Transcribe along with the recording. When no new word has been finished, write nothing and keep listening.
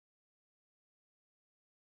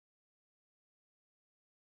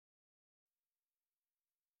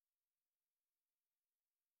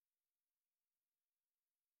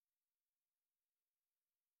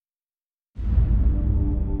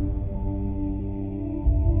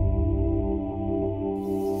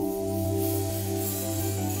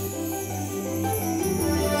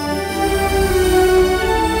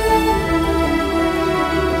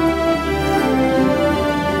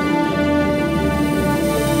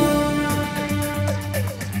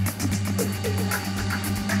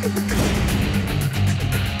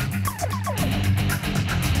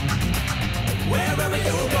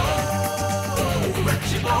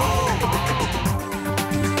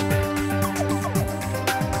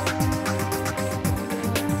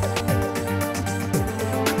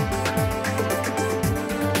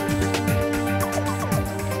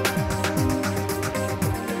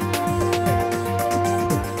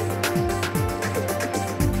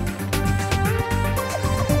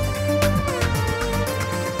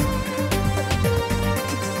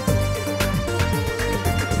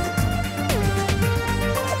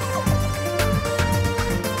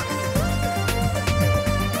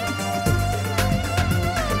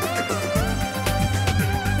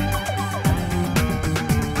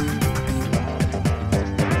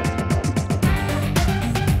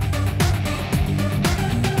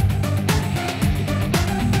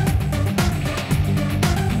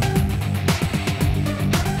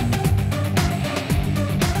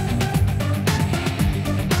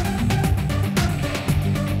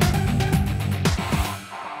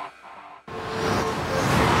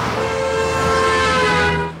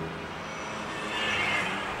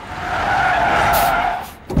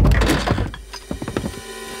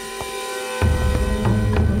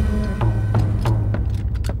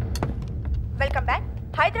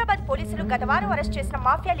గత వారం అరెస్ట్ చేసిన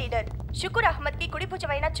మాఫియా లీడర్ షుకూర్ అహ్మద్ కి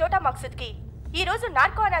కుడిభుజమైన చోటా మక్సూద్ కి ఈ రోజు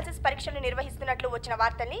నార్కో అనాలిసిస్ పరీక్షలు నిర్వహిస్తున్నట్లు వచ్చిన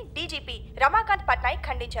వార్తల్ని డీజీపీ రమాకాంత్ పట్నాయక్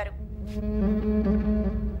ఖండించారు.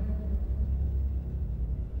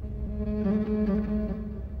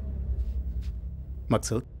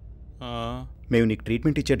 మక్సూద్, మేము నీకు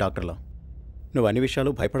ట్రీట్మెంట్ ఇచ్చే డాక్టర్లా. నువ్వు అన్ని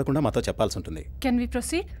విషయాలు భయపడకుండా మాతో చెప్పాల్సి ఉంటుంది. Can we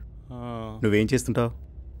proceed? నువ్వేం చేస్తుంటావు?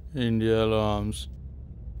 ఇండియాలో ఆర్మ్స్,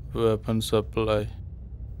 వెపన్ సప్లై,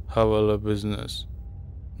 హవాలా బిజినెస్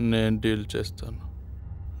నేను డీల్ చేస్తాను.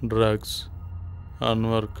 డ్రగ్స్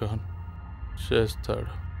అన్వర్ ఖాన్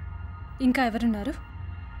చేస్తాడు. ఇంకా ఎవరున్నారు?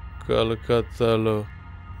 కలకత్తాలో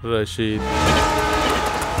రషీద్,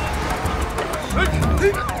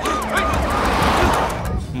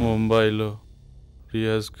 ముంబైలో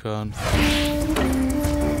రియాజ్ ఖాన్,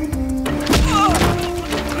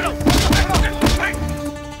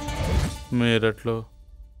 మీరట్లో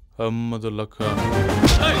అహ్మదుల్లా ఖాన్.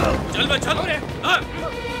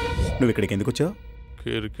 నువ్వు ఇక్కడికి ఎందుకు వచ్చావు?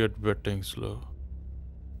 క్రికెట్ బెట్టింగ్స్లో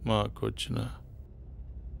మాకొచ్చిన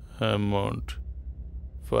అమౌంట్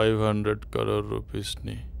 500 crore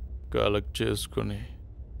రూపీస్ని కలెక్ట్ చేసుకుని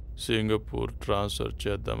సింగపూర్ ట్రాన్స్ఫర్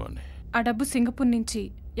చేద్దామని. ఆ డబ్బు సింగపూర్ నుంచి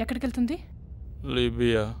ఎక్కడికి వెళ్తుంది?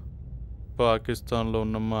 లిబియా, పాకిస్తాన్లో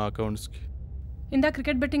ఉన్న మా అకౌంట్స్కి. ఇందా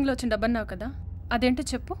క్రికెట్ బెట్టింగ్లో వచ్చిన డబ్బు అన్నావు కదా, అదేంటో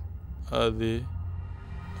చెప్పు. అది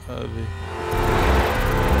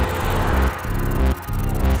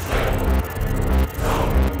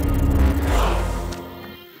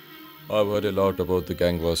I've heard a lot about the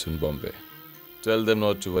gang wars in Bombay. Tell them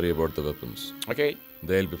not to worry about the weapons. Okay.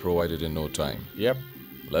 They'll be provided in no time. Yep.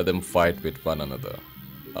 Let them fight with one another.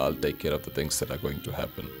 I'll take care of the things that are going to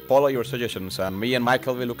happen. Follow your suggestions and me and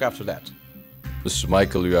Michael will look after that. Mr.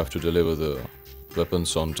 Michael, you have to deliver the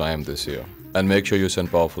weapons on time this year. And make sure you send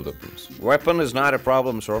powerful weapons. Weapon is not a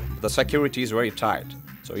problem, sir. The security is very tight.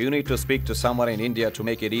 So you need to speak to someone in India to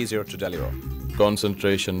make it easier to deliver.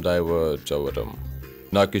 Concentration divert avatam.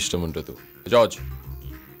 Nakishtam undadu. George.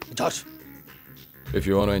 If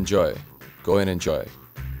you want to enjoy, go and enjoy.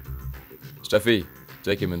 Steffi,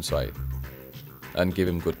 take him inside. And give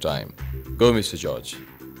him good time. Go, Mr. George.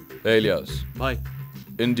 Hey, Elias. Bye.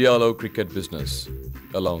 India lo cricket business.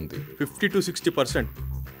 ఎలా ఉంది? 50 to 60%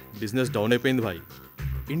 business down అయిపోయింది భాయ్.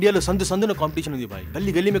 ఇండియాలో సందున competition ఉంది భాయ్.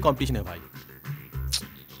 గల్లీ గల్లీ में competition है भाई.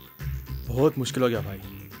 बहुत मुश्किल हो गया भाई.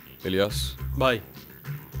 Elias. Bye.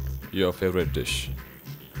 Your favorite dish.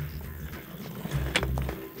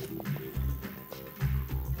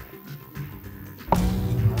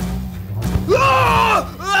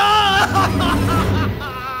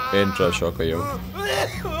 ఏంట్రా షాక్ అయ్యావు?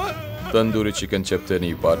 తందూరి చికెన్ చెప్తే నీ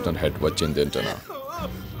పార్ట్నర్ హెడ్ వచ్చిందేంటనా?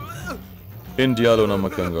 ఇండియాలో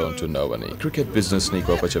నమ్మకంగా ఉంటున్నావని క్రికెట్ బిజినెస్ నీ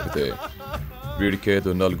గొప్ప చెబితే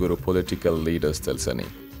వీడికేదో 4 పొలిటికల్ లీడర్స్ తెలుసని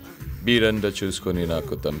బీరండ చూసుకొని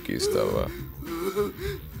నాకు ధమ్కి ఇస్తావా?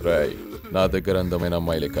 రాయ్, నా దగ్గర అందమైన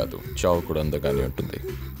అమ్మాయిలే కాదు, చావు కూడా అందగానే ఉంటుంది.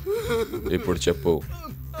 ఇప్పుడు చెప్పు,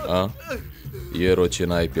 ఇయర్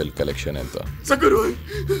వచ్చిన ఐపీఎల్ కలెక్షన్ ఎంత?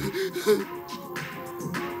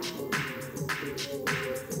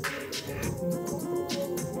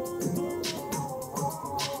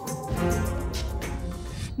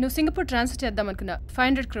 నువ్వు సింగపూర్ ట్రాన్స్ఫర్ చేద్దాం అనుకున్నా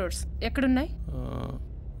 500 crores ఎక్కడున్నాయి?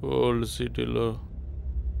 ఓల్డ్ సిటీలో.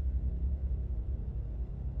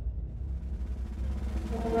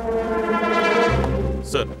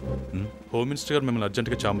 సార్, హోమ్ మినిస్టర్ గారు మిమ్మల్ని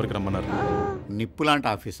అర్జెంటుగా ఛాంబర్కి రమ్మన్నారు. నిప్పు లాంటి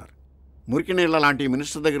ఆఫీసర్ మురికి నీళ్ళ లాంటి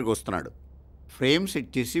మినిస్టర్ దగ్గరికి వస్తున్నాడు. ఫ్రేమ్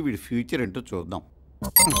సెట్ చేసి వీడి ఫ్యూచర్ ఏంటో చూద్దాం.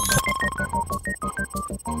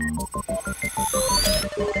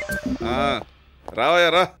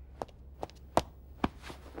 రావయ్యారా.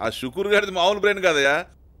 ఆ షుకూర్ గారిది మామూలు బ్రెయిన్ కాదయ్యా.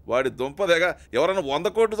 వాడి దుంపదేగా ఎవరైనా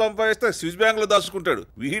 100 కోట్లు సంపాదిస్తే స్విస్ బ్యాంక్లో దాచుకుంటాడు.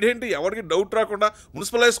 వీడేంటి ఎవరికి డౌట్ రాకుండా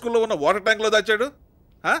మున్సిపల్ హై స్కూల్లో ఉన్న వాటర్ ట్యాంక్లో దాచాడు.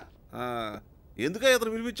 ఎందుకయ్యా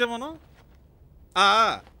అతను పిలిపించాం మనం?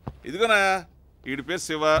 ఇదిగోనా, వీడి పేరు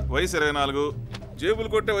శివ, వయసు 24, జేబులు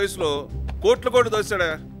కొట్టే వయసులో కోట్లు దోచాడా.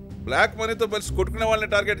 బ్లాక్ మనీతో కలిసి కొట్టుకునే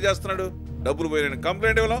వాళ్ళని టార్గెట్ చేస్తున్నాడు. డబ్బులు పోయిన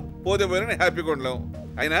కంప్లైంట్ ఇవ్వలేం, పోతే పోయిన హ్యాపీగా ఉండలేం.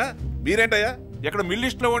 అయినా మీరేంటయ్యా ఇక్కడ మిడిల్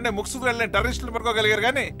ఈస్ట్ లో ఉండే ముక్సుకు వెళ్ళిన టెర్రరిస్టులు పట్టుకోగలిగారు,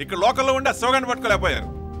 కానీ ఇక్కడ లోకల్లో ఉండే సోగాన్ని పట్టుకోలేకపోయారు.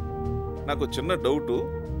 నాకు చిన్న డౌట్,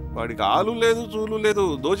 వాడికి ఆలు లేదు చూలు లేదు,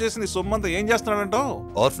 దోచేసి సొమ్మంతా ఏం చేస్తున్నాడంటావు?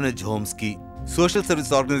 ఆర్ఫనేజ్ హోమ్స్ కి, సోషల్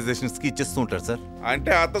సర్వీస్ ఆర్గనైజేషన్స్ కి ఇచ్చేస్తూ ఉంటారు సార్.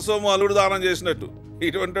 అంటే అత్త సొమ్ము అల్లుడు దానం చేసినట్టు.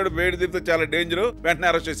 ఇటువంటి బయట తిరిగితే చాలా డేంజర్. వెంటనే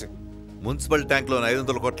అరెస్ట్ చేసి మున్సిపల్ ట్యాంక్ లో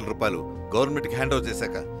 500 కోట్ల రూపాయలు గవర్నమెంట్ కి హ్యాండ్ ఓవర్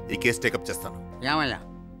చేశాక ఈ కేసు టేకప్ చేస్తాను. ఏమయ్యా,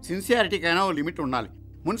 సిన్సియారిటీకైనా ఓ లిమిట్ ఉండాలి.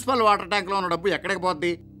 మున్సిపల్ వాటర్ ట్యాంక్ లో ఉన్న డబ్బు ఎక్కడికి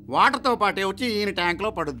పోద్ది? వాటర్తో పాటే వచ్చి ఈయన ట్యాంక్ లో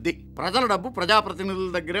పడుద్ది. ప్రజల డబ్బు ప్రజాప్రతినిధుల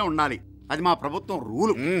దగ్గరే ఉండాలి. అది మా ప్రభుత్వం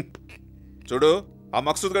రూలు. చూడు, ఆ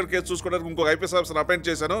మక్సూద్ గారి కేసు చూసుకోవడానికి ఇంకొక ఐపీఎస్ ఆఫీసర్ అపాయింట్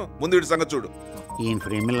చేశాను. ముందు వీడి సంగతి చూడు. ఈయన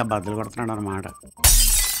ఫ్రేమిల్లా బద్దలు కొడుతున్నాడు అన్నమాట.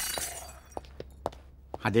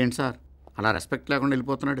 అదేంటి సార్ అలా రెస్పెక్ట్ లేకుండా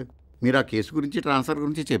వెళ్ళిపోతున్నాడు? మీరు ఆ కేసు గురించి ట్రాన్స్ఫర్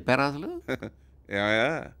గురించి చెప్పారా అసలు? ఏమయ్యా,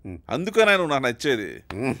 అందుకనే నువ్వు నాకు నచ్చేది.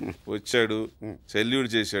 వచ్చాడు, సెల్యూట్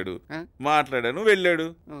చేశాడు, మాట్లాడాను, వెళ్ళాడు.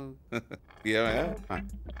 ఏమయ్యా,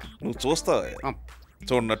 నువ్వు చూస్తావా?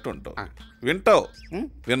 చూడనట్టు ఉంటావు, వింటావు,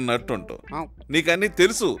 విన్నట్టు ఉంటావు. నీకు అన్నీ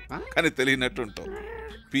తెలుసు కానీ తెలియనట్టు ఉంటావు.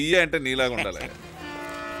 పియ్య అంటే నీలాగా ఉండాలి.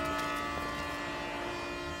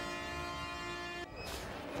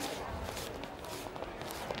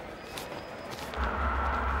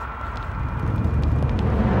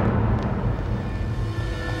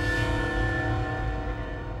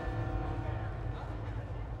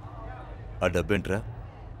 ఆ డబ్బేంట్రా?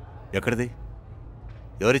 ఎక్కడిది?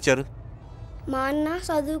 ఎవరిచ్చారు? మా అన్న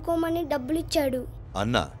చదువుకోమని డబ్బులు ఇచ్చాడు.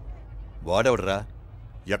 అన్న? వాడెవడరా?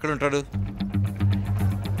 ఎక్కడుంటాడు?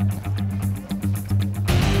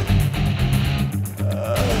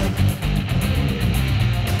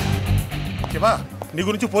 శివా, నీ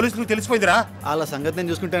గురించి పోలీసులకు తెలిసిపోయిందిరా. వాళ్ళ సంగతి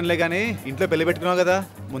నేను చూసుకుంటానులే కానీ ఇంట్లో పెళ్లి పెట్టుకున్నావు కదా,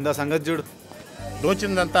 ముందు ఆ సంగతి చూడు.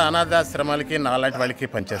 దోచిందంతా అనాథాశ్రమాలకి నాలాంటి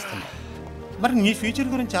వాళ్ళకి పనిచేస్తుంది. మరి నీ ఫ్యూచర్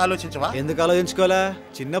గురించి ఆలోచించవా? ఎందుకు ఆలోచించుకోవాలా?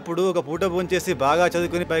 చిన్నప్పుడు ఒక పూట భోంచేసి బాగా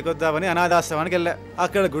చదువుకుని పైకొద్దామని అనాథాశ్రమానికి వెళ్ళా.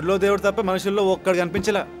 అక్కడ గుడిలో దేవుడు తప్ప మనుషుల్లో ఒక్కడు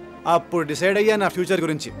కనిపించలా. అప్పుడు డిసైడ్ అయ్యా నా ఫ్యూచర్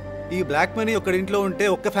గురించి. ఈ బ్లాక్ మనీ ఒక్కడి ఇంట్లో ఉంటే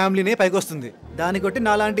ఒక్క ఫ్యామిలీనే పైకొస్తుంది. దాన్ని కొట్టి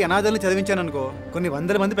నాలాంటి అనాథల్ని చదివించాను అనుకో, కొన్ని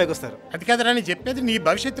వందల మంది పైకొస్తారు. అది కదరా నేను చెప్పేది, నీ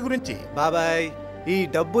భవిష్యత్తు గురించి. బాబాయ్, ఈ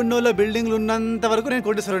డబ్బున్నోళ్ళ బిల్డింగ్లు ఉన్నంత వరకు నేను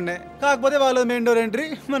కోటీశ్వరుడినే. కాకపోతే వాళ్ళ మెయిన్ డోర్ ఎంట్రీ,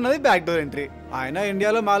 మనది బ్యాక్ డోర్ ఎంట్రీ. ఆయన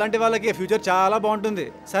ఇండియాలో మాలాంటి వాళ్ళకి ఫ్యూచర్ చాలా బాగుంటుంది.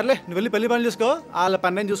 సర్లే, నువ్వు వెళ్ళి పెళ్లి పని చూసుకో, వాళ్ళ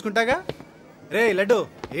పని నేను చూసుకుంటాగా. రే లడ్డు,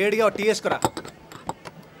 ఏడిగా టీ వేసుకురా.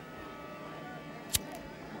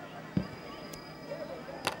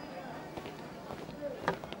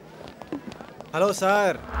 హలో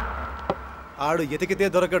సార్, ఆడు ఎతికితే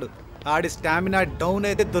దొరకడు, ఆడి స్టామినా డౌన్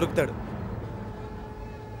అయితే దొరుకుతాడు.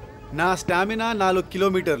 నా స్టామినా 4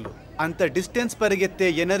 కిలోమీటర్లు. అంత డిస్టెన్స్ పరిగెత్తే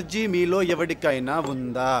ఎనర్జీ మీలో ఎవరికైనా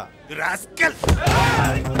ఉందా?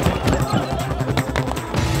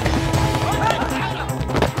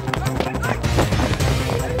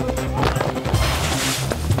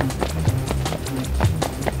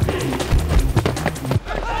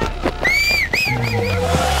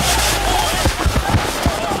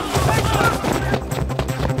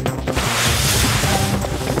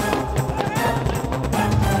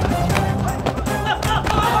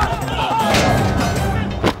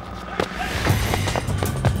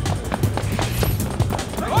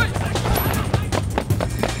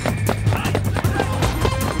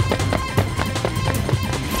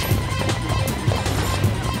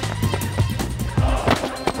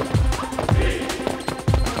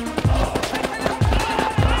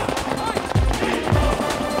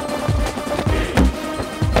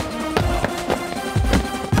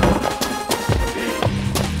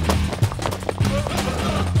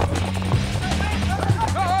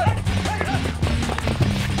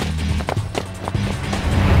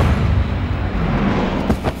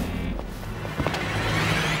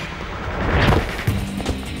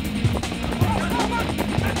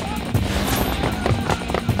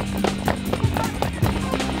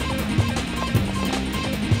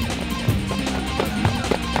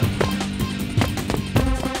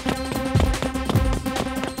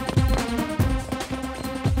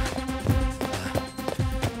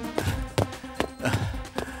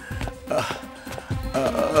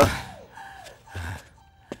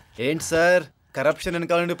 ఏంటి సార్, కరప్షన్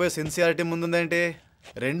వెనకాల ఉండిపోయి సిన్సియారిటీ ముందుందేంటి?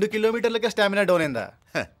 2 కిలోమీటర్లకే స్టామినా డౌన్ అయిందా?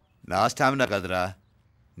 నా స్టామినా కాదురా,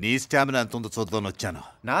 నీ స్టామినా ఎంత ఉందో చూద్దామని వచ్చాను.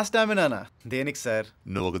 నా స్టామినానా? దేనికి సార్?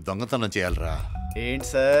 నువ్వు ఒక దొంగతనం చేయాలరా. ఏంటి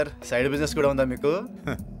సార్, సైడ్ బిజినెస్ కూడా ఉందా మీకు?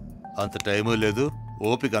 అంత టైము లేదు,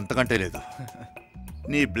 ఓపిక అంతకంటే లేదు.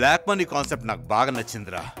 నీ బ్లాక్ మనీ కాన్సెప్ట్ నాకు బాగా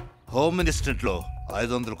నచ్చిందిరా. హోమ్ మినిస్టర్లో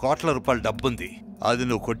 500 కోట్ల రూపాయల డబ్బుంది. అది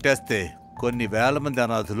నువ్వు కొట్టేస్తే కొన్ని వేల మంది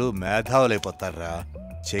అనాథులు మేధావులైపోతారా.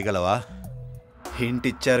 చేయగలవా? హింట్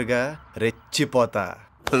ఇచ్చారుగా, రెచ్చిపోతా.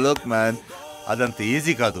 లుక్ మ్యాన్, అదంత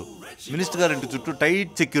ఈజీ కాదు. మినిస్టర్ గారింటి చుట్టూ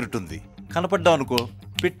టైట్ సెక్యూరిటీ ఉంది. కనపడ్డావు అనుకో,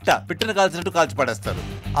 పిట్టను కాల్చినట్టు కాల్చి పడేస్తారు.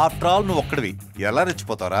 ఆఫ్టర్ ఆల్ నువ్వు ఒక్కడివి, ఎలా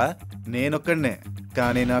రెచ్చిపోతారా? నేనొక్కడినే,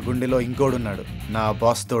 కానీ నా గుండెలో ఇంకోడున్నాడు, నా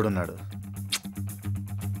బాస్ తోడున్నాడు.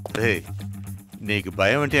 రే, నీకు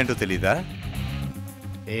భయం అంటే ఏంటో తెలీదా?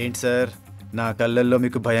 ఏంటి సార్, నా కళ్ళల్లో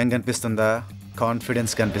మీకు భయం కనిపిస్తుందా,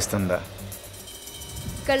 కాన్ఫిడెన్స్ కనిపిస్తుందా?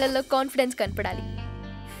 కళ్ళల్లో కాన్ఫిడెన్స్ కనపడాలి,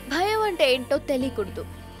 భయం అంటే ఏంటో తెలియకూడదు.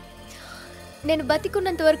 నేను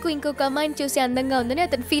బతికున్నంత వరకు ఇంకొక అమ్మాయిని చూసి అందంగా ఉందని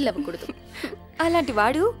అతను ఫీల్ అవ్వకూడదు. అలాంటి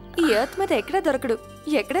వాడు ఈ ఎర్త్ మీద ఎక్కడా దొరకడు.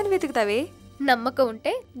 ఎక్కడని వెతుకుతావే? నమ్మకం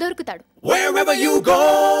ఉంటే దొరుకుతాడు. Wherever you go,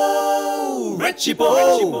 Rechhipo.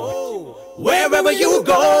 Wherever you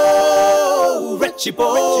go, Rechhipo.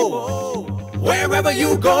 Wherever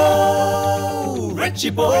you go,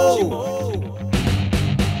 Rechhipo.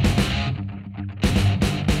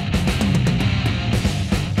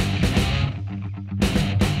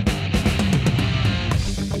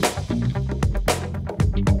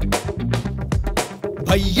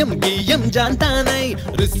 భయం గీయం జాంతానై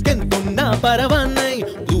రిస్క్ ఎంతున్నా పరవాన్నై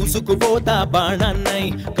దూసుకుపోతా బాణాన్నై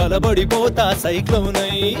కలబడిపోతా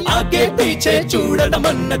సైక్లోనై ఆగే పీచే చూడడం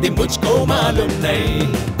అన్నది ముచ్చుకో మాలున్నై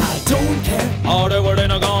I don't care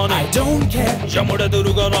ఆడవడైన గాని I don't care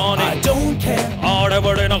యముడెదురుగా రాని I don't care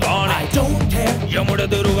ఆడవడైన గాని I don't care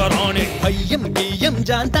యముడెదురుగా రాని భయం గీయం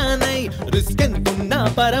జాంతానై రిస్క్ ఎంతున్నా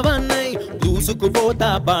పరవాన్నై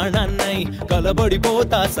దూసుకుపోతా బాణాన్నై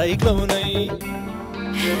కలబడిపోతా సైక్లోనై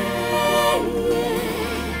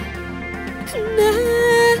Na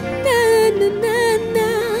na na na na.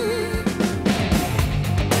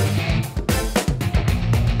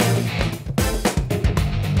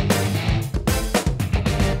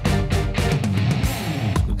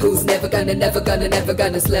 Who's never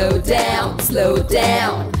gonna slow down, slow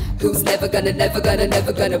down? Who's never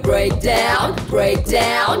gonna break down?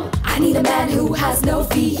 I need a man who has no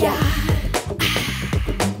fear.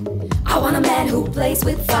 I want a man who plays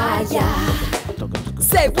with fire.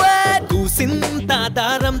 Say what? కూసింత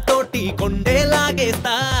దారం తోటి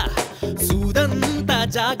కొండేలాగేస్తా సూదంతా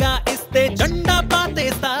జాగా ఇస్తే జెండా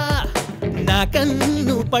పాతేస్తా నా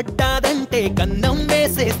కన్ను పట్టాదంటే కన్నం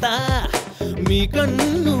వేసేస్తా మీ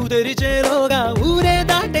కన్ను తెరిచేలోగా ఊరే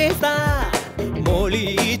దాటేస్తా మోళీ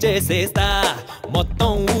చేసేస్తా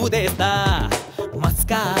మొత్తం ఊదేస్తా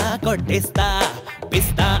మస్కా కొట్టేస్తా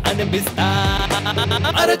పిస్తా అనిపిస్తా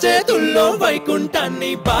అరచేతుల్లో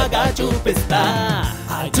వైకుంఠాన్ని బాగా చూపిస్తా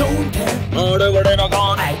I don't care ఆడవడైన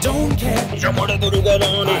గాని I don't care యముడెదురుగా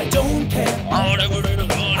రాని I don't care ఆడవడైన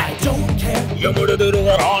గాని I don't care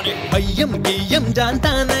యముడెదురుగా రాని భయం గీయం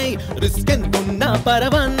జాంతానై రిస్క్ ఎంతున్నా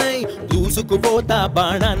పరవాన్నై దూసుకుపోతా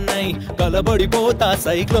బాణాన్నై కలబడిపోతా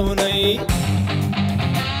సైక్లోనై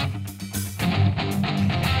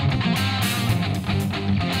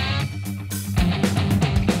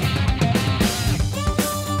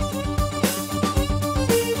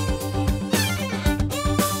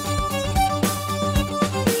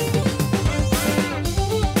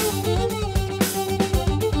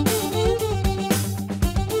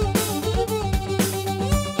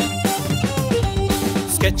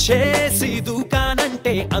చేసి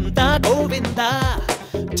దూకానంటే అంతా గోవిందా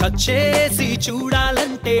చచ్చేసి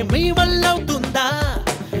చూడాలంటే మీ వల్లవుతుందా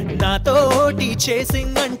నాతోటి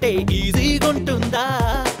చేసింగ్ అంటే ఈజీగా ఉంటుందా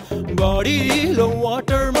బాడీలో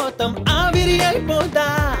వాటర్ మొత్తం ఆవిరి అయిపోతా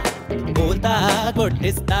పోతా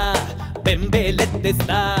కొట్టిస్తా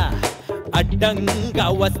బెంబేలెత్తిస్తా అడ్డంగా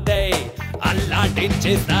వస్తే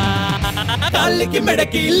అల్లాటించేస్తా కాలికి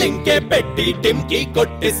మెడకి లింకే పెట్టి టిమ్కి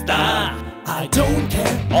కొట్టిస్తా I don't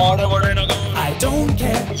care ఆడవడైన గాని I don't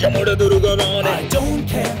care యముడెదురుగా రాని I don't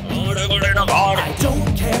care ఆడవడైన గాని I don't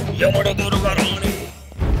care యముడెదురుగా రాని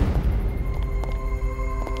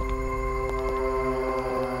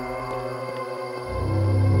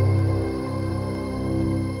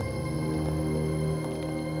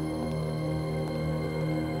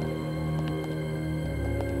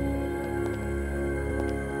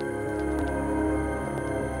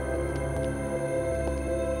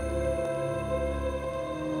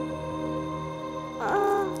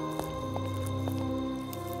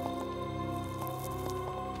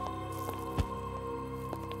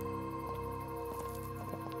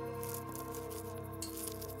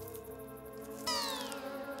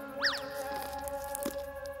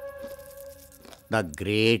the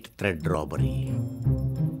great thread robbery.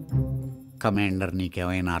 Commander,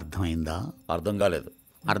 నీకేమైనా అర్థమైందా? అర్థం కాలేదు.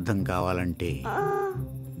 అర్థం కావాలంటే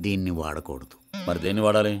దీన్ని వాడకూడదు. మరి దేన్ని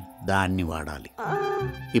వాడాలి? దాన్ని వాడాలి.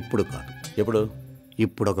 ఇప్పుడు కాదు. ఎప్పుడు?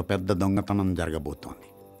 ఇప్పుడు ఒక పెద్ద దొంగతనం జరగబోతోంది.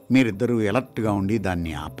 మీరిద్దరూ ఎలర్ట్గా ఉండి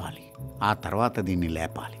దాన్ని ఆపాలి. ఆ తర్వాత దీన్ని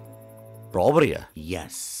లేపాలి. రాబరీయా?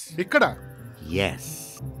 ఎస్. ఇక్కడ? ఎస్.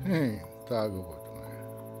 తాగుబోతున్నా.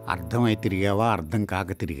 అర్థమై తిరిగావా, అర్థం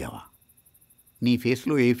కాక తిరిగావా? నీ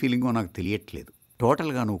ఫేస్లో ఏ ఫీలింగో నాకు తెలియట్లేదు.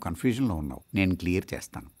 టోటల్గా నువ్వు కన్ఫ్యూజన్లో ఉన్నావు. నేను క్లియర్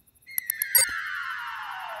చేస్తాను.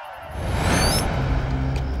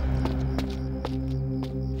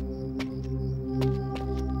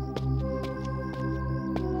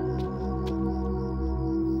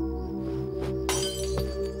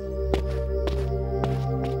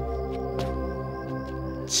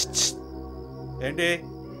 ఏంటి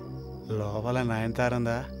లోపల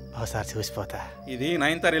నయనతారుందా? ఒకసారి చూసిపోతా. ఇది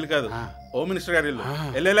నయనతార ఇల్లు కాదు, హోమ్ మినిస్టర్ గారి ఇల్లు.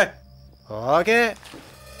 వెళ్ళేలే. ఓకే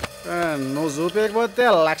నువ్వు చూపించకపోతే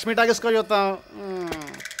లక్ష్మీ టాకీస్కో చూస్తాం.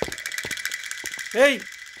 ఏయ్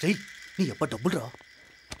చెయ్యి నీ ఎప్ప డబ్బులు రా.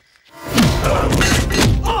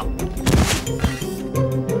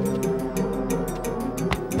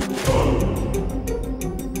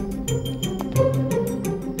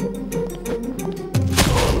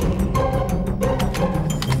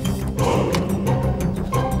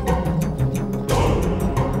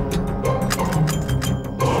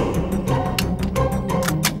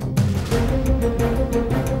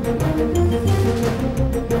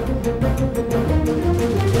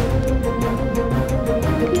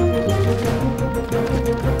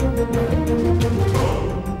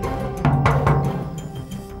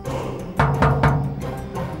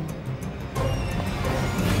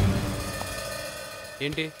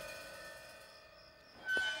 ఏంటి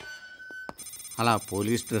అలా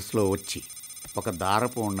పోలీస్ డ్రెస్లో వచ్చి ఒక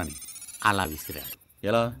దారపు ఉండని అలా విసిరాడు.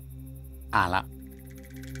 ఎలా? అలా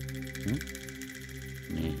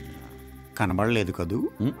కనబడలేదు కదూ?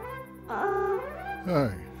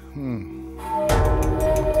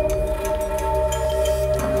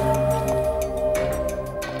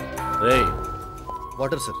 రేయ్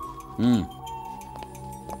వాటర్ సార్.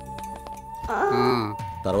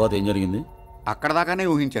 తర్వాత ఏం జరిగింది? అక్కడ దాకానే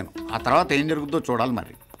ఊహించాను. ఆ తర్వాత ఏం జరుగుతుందో చూడాలి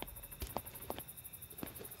మరి.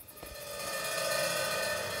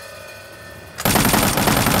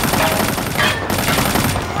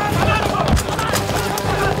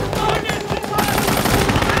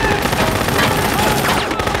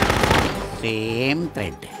 Same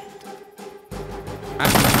thread.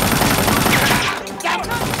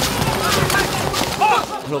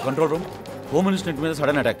 Hello control room, home minister మీద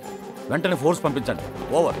సడన్ అటాక్. వెంటనే ఫోర్స్ పంపించండి.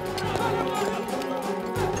 ఓవర్.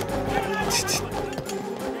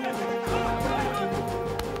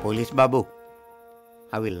 పోలీస్ బాబు,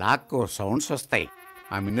 అవి లాక్కో సౌండ్స్ వస్తాయి.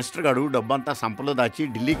 ఆ మినిస్టర్ గారు డబ్బంతా సంపలో దాచి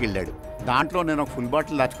ఢిల్లీకి వెళ్ళాడు. దాంట్లో నేను ఒక ఫుల్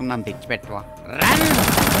బాటిల్ దాచుకున్నాను, తెచ్చిపెట్టవా?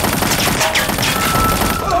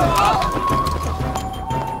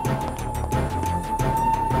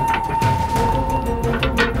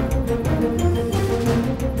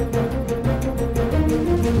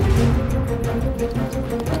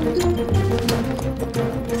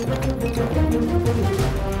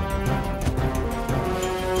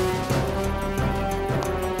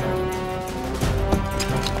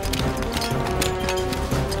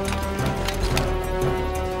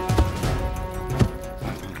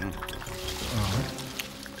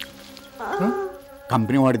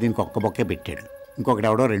 కంపెనీ వాడు దీనికి ఒక్క బొక్కే పెట్టాడు, ఇంకొకటి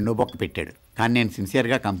ఎవడో రెండో బొక్క పెట్టాడు. కానీ నేను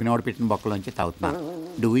సిన్సియర్గా కంపెనీ వాడు పెట్టిన బొక్కలోంచి తాగుతున్నాను.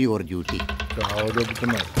 Do your duty.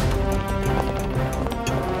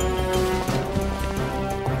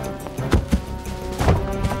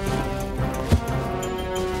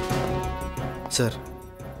 సార్.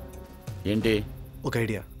 ఏంటి? ఒక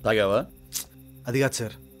ఐడియా. తాగావా? అది కాదు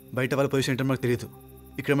సార్, బయట వాళ్ళ పొజిషన్ ఏంటో మనకు తెలియదు.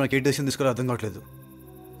 ఇక్కడ మనకి ఏ డెసిషన్ తీసుకోవాలో అర్థం కావట్లేదు.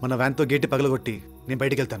 మన వ్యాన్తో గేట్ పగలగొట్టి నేను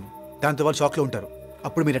బయటికి వెళ్తాను. దాంతో వాళ్ళు షాక్లో ఉంటారు.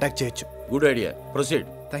 అప్పుడు మీరు అటాక్ చేయొచ్చు. Good idea. Proceed.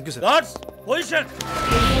 Thank you sir. Guards position.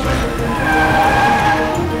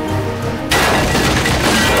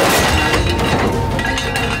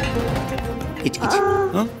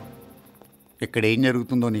 ఇక్కడ ఏం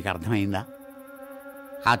జరుగుతుందో నీకు అర్థమైందా?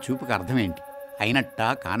 ఆ చూపుకి అర్థం ఏంటి? అయినట్టా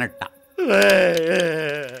కానట్టా?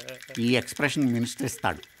 ఈ ఎక్స్ప్రెషన్ మినిస్టర్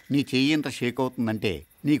ఇస్తాడు. నీ చెయ్యి ఎంత షేక్ అవుతుందంటే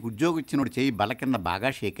నీకు ఉద్యోగం ఇచ్చినోడు చెయ్యి బల కింద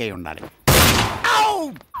బాగా షేక్ అయి ఉండాలి.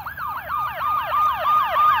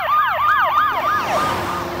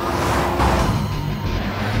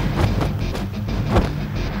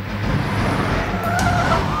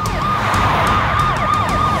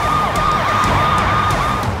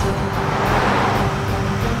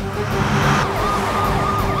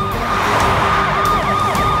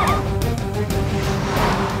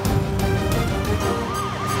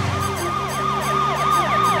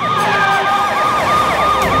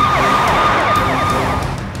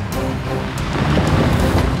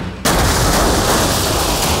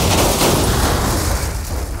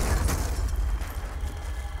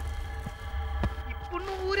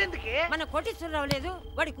 లేదు,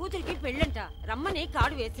 వాడి కూతురికి పెళ్ళంట. రమ్మని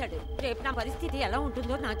కాడు వేశాడు. రేపు నా పరిస్థితి ఎలా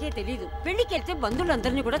ఉంటుందో నాకే తెలీదు. పెళ్లికి వెళ్తే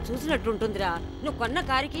బంధువులందరినీ కూడా చూసినట్టు ఉంటుందిరా. నువ్వు కొన్న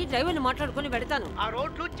కారుకి డ్రైవర్ని మాట్లాడుకుని పెడతాను. ఆ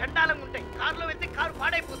రోడ్లు చండాలంగా ఉంటాయి. కారులో వెళ్తే కారు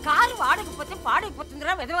పాడైపోతుంది. కారు వాడకపోతే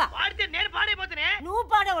పాడైపోతుందిరా వెధవా. వాడితే నేను పాడైపోతున్నా. నువ్వు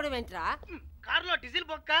పాడవడం ఏంట్రా? కారులో డీజిల్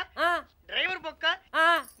బొక్క, డ్రైవర్ బొక్క,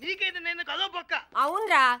 నీకైతే నేను కదో బొక్క.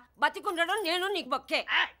 అవునరా, బతికుండడం నేను నీకు బొక్కే.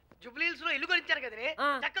 జుబ్లీహిల్స్ లో ఇల్లు కొనిచ్చారు కదరే,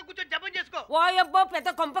 చక్క కూర్చొని జపం చేసుకో. ఓ అబ్బో, పెద్ద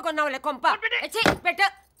కొంప కొన్నావులే. కొంప పెట్ట.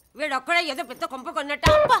 వీడొక్కడే ఏదో పెద్ద కొంప కొన్నట్ట.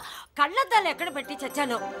 అబ్బా, కళ్ళద్దాలు ఎక్కడ పెట్టి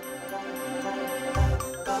చచ్చాను.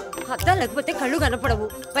 అద్దా లేకపోతే కళ్ళు కనపడవు.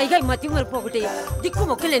 పైగా ఈ మతి మరుపు ఒకటి దిక్కు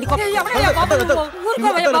మొక్కలేని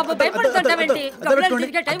భయపడుతుంటావేంటి?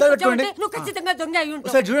 నువ్వు ఖచ్చితంగా దొంగ అయి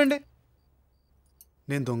ఉంటావు. చూడండి,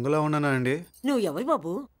 నేను దొంగలా ఉన్నానా అండి? నువ్వు ఎవరు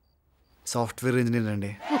బాబు? సాఫ్ట్వేర్ ఇంజనీర్ అండి.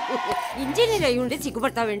 ఇంజనీర్ అయి ఉండి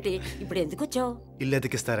సిగ్గుపడతావేంటి? ఇప్పుడు ఎందుకు వచ్చావు? ఇల్లు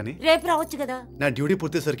ఎతికిస్తారని. రేపు రావచ్చు కదా. నా డ్యూటీ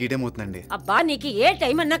పూర్తేసరికి ఈ టైం అవుతుందండి. అబ్బా, నీకు ఏ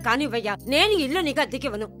టైం అన్నా కానివ్వయ్యా, నేను ఇల్లు నీకు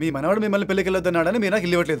అద్దెకివ్వను. మీ మనవాడు మిమ్మల్ని పెళ్లికి వెళ్ళొద్దన్నాడని మీరు నాకు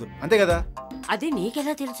ఇల్లు ఇవ్వట్లేదు, అంతే కదా? అది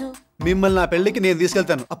నీకెలా తెలుసు? మిమ్మల్ని నా పెళ్లికి నేను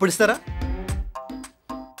తీసుకెళ్తాను, అప్పుడు ఇస్తారా?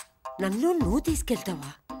 నన్ను నువ్వు తీసుకెళ్తావా?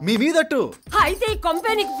 మీ మీదట్టు. అయితే ఈ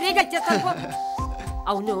కొంపే నీకు ఫ్రీగా ఇచ్చేస్తాను.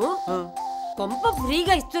 అవును, కొంప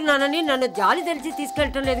ఫ్రీగా ఇస్తున్నానని నన్ను జాలి తెలిసి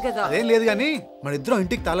తీసుకెళ్ళటం లేదు కదా? అదేం లేదు కానీ మన ఇద్దరం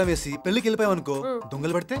ఇంటికి తాళం వేసి పెళ్లికి వెళ్ళిపోయాం అనుకో,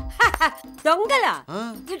 దొంగలు పడితే? దొంగలా?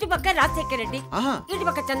 ఇటు పక్క రాజశేఖర రెడ్డి, ఇటు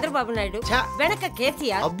పక్క చంద్రబాబు నాయుడు, వెనక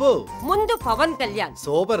కేసీఆర్, అబ్బో ముందు Pawan Kalyan.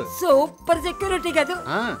 Super super security కదా?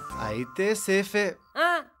 అయితే సేఫే.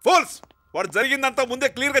 ఫోల్స్! వాడు జరిగిందంతా ముందే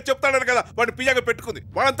క్లియర్ గా చెప్తాడని కదా వాడిని పియ్యగా పెట్టుకుంది.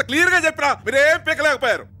 వాడంతా క్లియర్ గా చెప్పినా మీరేం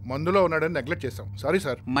పీకలేకపోయారు. మందులో ఉన్నాడని నెగ్లెక్ట్ చేసాం, సారీ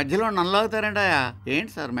సార్. మధ్యలో నల్లాగుతారంటయా?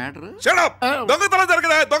 ఏంటి సార్ మ్యాటర్? దొంగతనం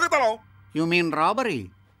జరగదా? దొంగతనం యు మీన్ రాబరీ?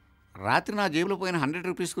 రాత్రి నా జేబులో పోయిన 100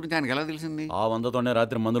 రూపీస్ గురించి ఆయనకి ఎలా తెలిసింది? ఆ 100తోనే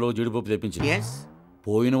రాత్రి మందులో జీడిపప్పు తెప్పించింది.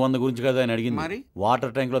 పోయిన 100 గురించి కదా ఆయన అడిగింది, మరి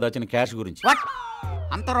వాటర్ ట్యాంక్ లో దాచిన క్యాష్ గురించి.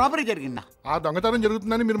 అంత రాబరీ జరిగిందా? ఆ దొంగతనం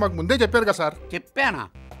జరుగుతుందని మీరు మాకు ముందే చెప్పారు కదా సార్. చెప్పానా?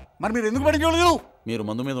 మరి మీరు ఎందుకు పడించలేదు? మీరు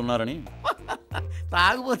మందు మీద ఉన్నారని.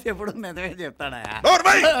 తాగుపోతే ఎప్పుడు నిజమే చెప్తాడా?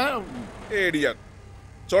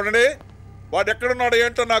 చూడండి, వాడు ఎక్కడున్నాడు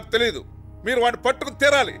ఏంటో నాకు తెలియదు. మీరు వాడిని పట్టుకుని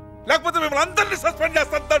తీరాలి, లేకపోతే మిమ్మల్ని అందరినీ సస్పెండ్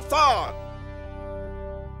చేస్తాను సార్.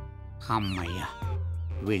 అమ్మయ్యా,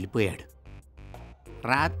 వెళ్ళిపోయాడు.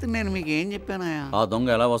 రాత్రి నేను మీకు ఏం చెప్పానయా? ఆ దొంగ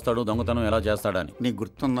ఎలా వస్తాడు, దొంగతనం ఎలా చేస్తాడని. నీకు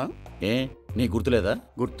గుర్తుందా? ఏ, నీకు గుర్తులేదా?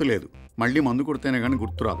 గుర్తులేదు. మళ్ళీ మందు కొడితేనే కానీ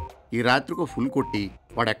గుర్తురాదు. ఈ రాత్రికి ఫుల్ కొట్టి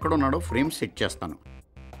వాడు ఎక్కడున్నాడో ఫ్రేమ్ సెట్ చేస్తాను.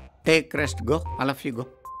 Take rest, go. I love you, go.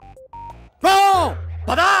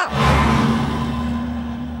 పదా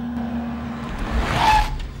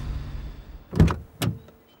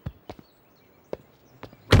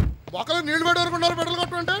మొక్కలు నీళ్లు పెట్టారనుకున్నారు, పెట్రోల్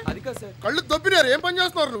కొట్టమంటే కళ్ళు దొబ్బినారు. ఏం పని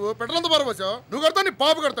చేస్తున్నారు నువ్వు? పెట్రోల్ అంతా పారబోసావు. నువ్వు కడతా, నీ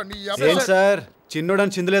పాప కడతాడు. సార్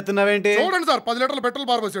చిన్నోడని చిందులేస్తున్నావేంటి? చూడండి సార్, 10 లీటర్ల పెట్రోల్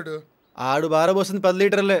పారబోసాడు. ఆడు బారబోస్తుంది 10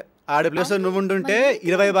 లీటర్లే. ఆడి ప్లేస్ నువ్వు ఉంటుంటే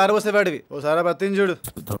 20 బారబోసేవాడివి. ఓసారి బతిని చూడు.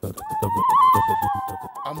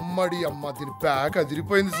 అమ్మడి అమ్మ, దీని బ్యాగ్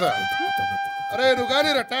అదిరిపోయింది సార్. అరే నువ్వు కానీ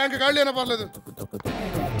ట్యాంక్ ఖాళీ అయినా పర్లేదు.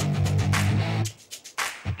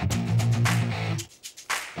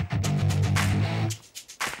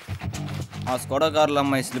 ఆ స్కోడా కార్లో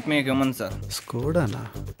అమ్మాయి స్లిప్ మీకు ఇవ్వమని సార్. స్కోడానా?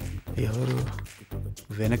 ఎవరు?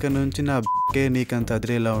 వెనక నుంచి నా కే నీకంత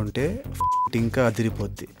అదిరేలా ఉంటే ఇంకా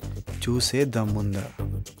అదిరిపోద్ది. చూసే దమ్ముందా?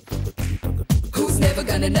 Who's never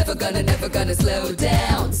gonna slow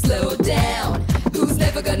down, slow down? Who's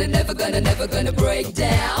never gonna break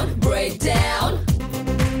down, break down?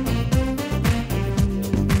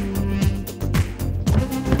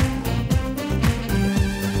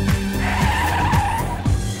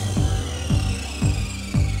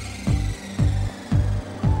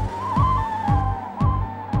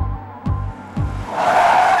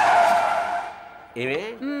 ఏమే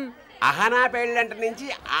అహనా పెళ్ళంట నుంచి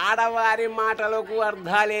ఆడవారి మాటలకు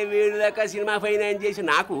అర్థాలే వేడు దాకా సినిమా ఫైనాన్స్ చేసి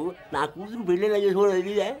నాకు నా కూతురు పెళ్ళిలా చేసుకో.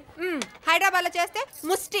 హైదరాబాద్ లో చేస్తే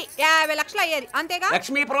ముష్టి 50 లక్షలు అయ్యేది, అంతేగా?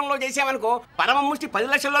 లక్ష్మీపురంలో చేసావనుకో పరమ ముష్టి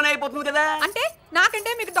 10 లక్షల్లోనే అయిపోతుంది కదా. అంటే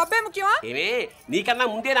నాకంటే మీకు డబ్బే ముఖ్యమా? ఏమే నీకన్నా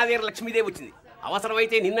ముందే నా దగ్గర లక్ష్మీదేవి వచ్చింది.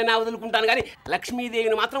 అవసరమైతే నిన్న నా వదులుకుంటాను కానీ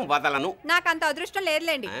లక్ష్మీదేవిని మాత్రం వదలను. నాకు అంత అదృష్టం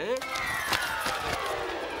లేదులేండి.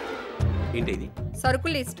 ఏంటి ఇది?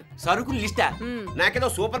 సరుకుల లిస్ట్. సరుకుల లిస్టా? నాకేదో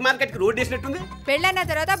సూపర్ మార్కెట్ కి రోడ్ వేసినట్టుంది. పెళ్ళైన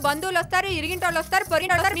తర్వాత బంధువులు వస్తారు, ఇరిగింటోళ్ళు వస్తారు,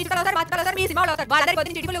 పొరిగిన వస్తారు, మీ వస్తారు, మా వస్తారు, మీ సినిమాలు వస్తారు. బాదరి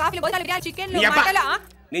పొద్దున చిటికలు, కాఫీలు, భోజనాలు, బిర్యానీ, చికెన్లు, మటన్లు.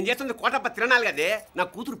 నేను చేస్తుంది కోటప్ప తిరణాలు కదే, నా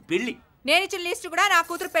కూతురు పెళ్లి. నేను ఇచ్చిన లిస్ట్ కూడా నా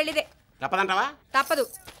కూతురు పెళ్లిదే. తప్పదంటావా? తప్పదు.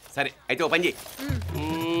 సరే అయితే ఓ పని చేయి,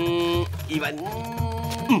 ఇవన్నీ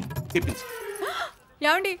తెప్పించు.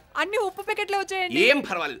 ఏమండి, అన్ని ఉప్పు ప్యాకెట్లే వచ్చాయండి. ఏం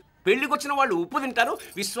పర్వాలేదు, పెళ్లికి వచ్చిన వాళ్ళు ఉప్పు తింటారు,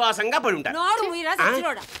 విశ్వాసంగా పడి ఉంటారు.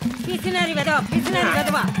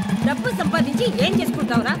 డబ్బు సంపాదించి ఏం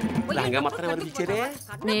చేసుకుంటావురా? మొత్తం ఎవరు పిలిచారే?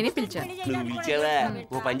 నేనే పిలిచాను. నువ్వు పిలిచావా?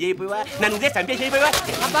 ఓ పని చేయిపోవా, నన్ను ఇదే చంపేసి అయిపోయావా?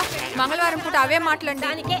 అబ్బా, మంగళవారం పూట అవే మాట్లాడండి.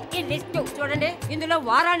 దానికే ఈ లిస్ట్ చూడండి. ఇందులో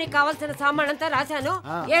వారానికి కావాల్సిన సామాన్ అంతా రాశాను.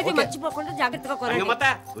 ఏది మర్చిపోకుండా జాగ్రత్తగా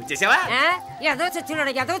కొనండి. వచ్చేసావా? ఎదో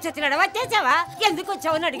చచ్చినాడా వచ్చేసావా? ఎందుకు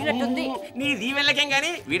వచ్చావని అడిగినట్టుంది. నీ దీవెళ్ళకేం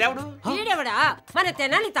గానీ వీడెవడు? వీడెవడా? మన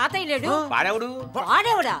తెనాలి తాత తాతయ్య లేడు. వాడెవడు?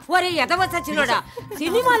 వాడెవడా? ఒరే ఎదవ సచ్చినోడా,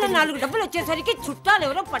 సినిమాలో 4 డబ్బులు వచ్చేసరికి చుట్టాలు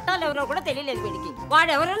ఎవరో పట్టాలు ఎవరో కూడా తెలియలేదు వీడికి.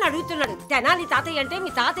 వాడెవరో అడుగుతున్నాడు. తెనాలి తాతయ్య అంటే మీ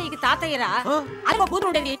తాతయ్యకి తాతయ్యరా? అది ఒక కూతురు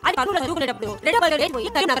ఉండేది. అది పనులు చదువుకునేటప్పుడు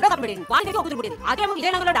అదేమో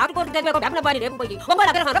విజయనగరంలో డాక్టర్ కోర్టు దగ్గర ఒక డబ్బుల బాని రేపు పోయి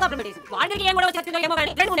వాడికి ఏం కూడా చెప్తుందో ఏమో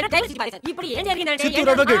కానీ 2 నెలలు టైం ఇచ్చి ఇప్పుడు ఏం జరిగిందంటే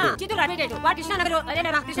చిత్తూరు అడ్వకేట్ వాడు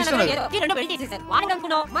కృష్ణానగర్ పెళ్లి చేసేసారు. వాడిని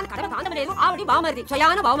అనుకున్నావు మన కడప కాంతం లేదు. ఆవిడ బావమరిది,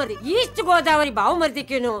 స్వయాన బావమరిది. ఈస్ట్ గోదావరి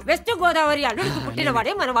బావమరిదికిను వెస్ట్ గోదావరి అల్లుడికి పుట్టిన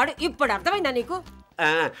వాడే మనవాడు. ఇప్పుడు అర్థమైందా నీకు?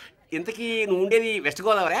 ఇంతకీ నువ్వు ఉండేది వెస్ట్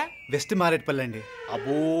గోదావరా? వెస్ట్ మారేట్పల్లి అండి.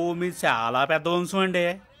 అబ్బో మీరు చాలా పెద్ద వంశం అండి.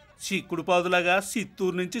 సిక్కుడు పాదులాగా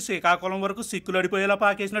చిత్తూరు నుంచి శ్రీకాకుళం వరకు సిక్కులు అడిపోయేలా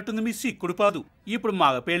పాకేసినట్టుంది మీ సిక్కుడు పాదు. ఇప్పుడు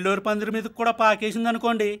మగ పెళ్ళోరు పందిరి మీద కూడా పాకేసింది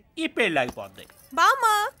అనుకోండి, ఈ పెళ్ళి ఆగిపోద్ది.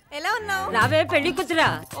 బామ్మా ఎలా ఉన్నావు? రావే పెళ్లి కూతురా.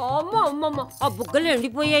 అమ్మ అమ్మమ్మ ఆ బుగ్గలు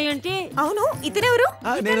ఎండిపోయాయంటే. అవును ఇతనెవరు?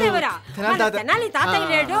 ఇతనెవరా? తెనాలి తాతయ్య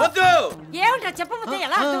లేడు. ఏమంటా చెప్పకపోతే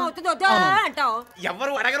ఎలా అర్థం అవుతుందో అంటావు?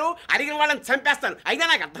 ఎవరు అడగరు, అడిగిన వాళ్ళని చంపేస్తాను. అయినా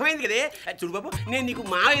నాకు అర్థమైంది కదే. చూడు బాబు, నేను నీకు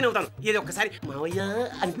మావయ్య అవుతాను. ఏదో ఒక్కసారి మావయ్య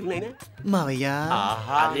అనిపించిన మావయ్య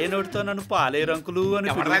అదే నోటితో నన్ను పాలే రంకులు అని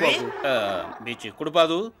మీ చిక్కుడు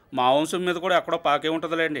పాదు మా వంశం మీద కూడా ఎక్కడో పాకే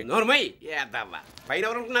ఉంటదిలేండి. నోర్మై పైన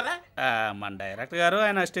ఎవరు అనుకున్నారా? మన డైరెక్టర్ గారు,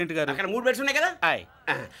 ఆయన అసిస్టెంట్ గారు. అక్కడ 3 బెడ్స్ ఉన్నాయి కదా.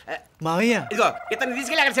 మావయ్య ఇదిగో ఇతను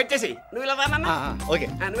తీసుకెళ్ళి అక్కడ సెట్ చేసి నువ్వు ఇలా రానన్నా. ఓకే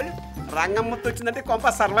రంగమ్మతో వచ్చిందంటే కొంప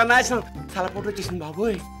సర్వనాశనం. తలపోటు వచ్చేసింది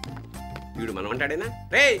బాబోయ్. వీడు మనం అంటాడేనా?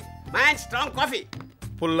 రే మ్యాన్ స్ట్రాంగ్ కాఫీ.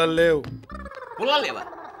 పుల్లలు లేవు. పుల్లలు లేవా?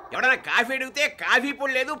 ఎవడన్నా కాఫీ అడిగితే కాఫీ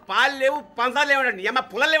పొడి లేదు, పాలు లేవు, పంచాలు లేవంటాడు. ఏమన్నా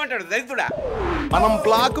పుల్లలు లేవంటాడు దరిద్రుడా. మనం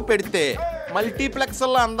బ్లాక్ పెడితే మల్టీప్లెక్స్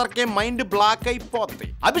లో అందరికీ మైండ్ బ్లాక్ అయిపోద్ది.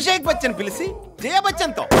 అభిషేక్ బచ్చన్ పిలిచి జయ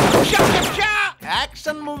బచ్చన్ తో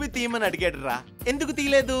యాక్షన్ మూవీ తీయమని అడిగాడు రా. ఎందుకు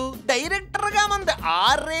తీయలేదు? డైరెక్టర్ గా మంది ఆ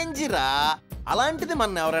రేంజ్ రా. అలాంటిది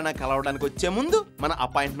మన ఎవరైనా కలవడానికి వచ్చే ముందు మన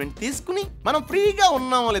అపాయింట్మెంట్ తీసుకుని మనం ఫ్రీగా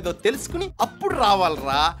ఉన్నామో లేదో తెలుసుకుని అప్పుడు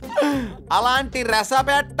రావాలరా. అలాంటి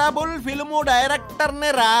రెసపెట్టబుల్ ఫిల్ము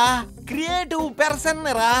డైరెక్టర్ని రా, క్రియేటివ్ పర్సన్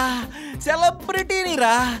రా, సెలబ్రిటీని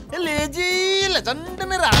రా, లేజీ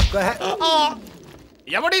లెజెండ్ని రా.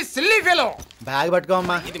 ఎవడి సిల్లీ ఫెలో? బ్యాగ్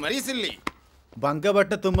పట్టుకోమ్మా. ఇది మరీ సిల్లీ.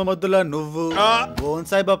 బంకబట్ట తుమ్మ మొద్దులా నువ్వు,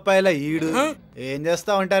 బోన్సాయి బొప్పాయిలా ఈడు. ఏం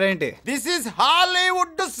చేస్తా ఉంటారేంటి? This is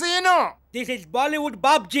Hollywood scene. This is Bollywood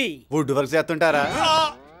Babji. Wood work చేస్తుంటారా?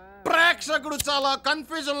 ప్రేక్షకుడు చాలా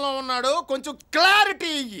కన్ఫ్యూజన్ లో ఉన్నాడు, కొంచెం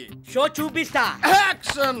క్లారిటీ ఇయ్యి. షో చూపిస్తా.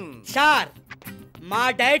 యాక్షన్. సార్ మా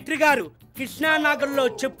డైరెక్టర్ గారు కృష్ణానగర్లో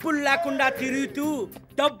చెప్పులు లేకుండా తిరుగుతూ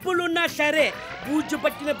డబ్బులున్నా సరే పూజ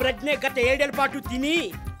పట్టిన బ్రెడ్నే గత 7 ఏళ్ల పాటు తిని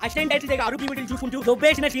అసిస్టెంట్ డైరెక్టర్ దగ్గర అరుపు వీడియోలు చూసుకుంటూ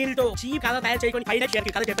దొబ్బేసిన సీన్లతో చీప్ కథ తయారు చేసుకొని ఫైనాన్స్ షేర్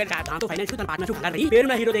కథ చెప్పారు సార్. దాంతో ఫైనాన్స్ తన పార్ట్నర్షిప్ ఉండాలి.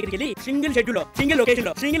 పేరున్న హీరో దగ్గరికి వెళ్ళి సింగిల్ షెడ్యూల్ లో, సింగిల్ లొకేషన్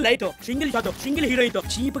లో, సింగిల్ లైట్ తో, సింగిల్ షాట్ తో, సింగిల్ హీరోయిన్ తో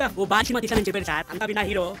చీప్ గా ఓ బాచిమా తీసానని చెప్పారు సార్. అంతా విన్నా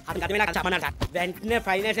హీరో అతనికి అర్థమైనా కలమన్నారు సార్. వెంటనే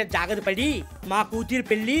ఫైనాన్స్ జాగ్రత్త పడి మా కూతురు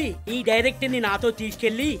పెళ్లి ఈ డైరెక్టర్ ని నాతో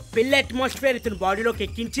తీసుకెళ్లి పెళ్లి అట్మాస్ఫియర్ ఇతని బాడీలోకి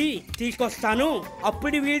ఎక్కించి తీసుకొస్తాను,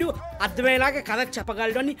 అప్పుడు వీడు అర్థమయ్యేలాగా కథ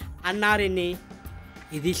చెప్పగలడు అని అన్నారని.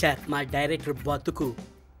 ఇది సార్ మా డైరెక్టర్ బతుకు.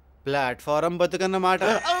 ప్లాట్ఫారం బతుకన్నమాట.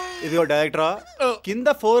 ఇదిగో డైరెక్టరా, కింద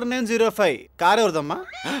 4905 కార్ ఎవరిదమ్మా?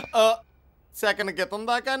 సెకండ్ క్రితం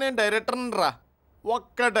దాకా నేను డైరెక్టర్ రా.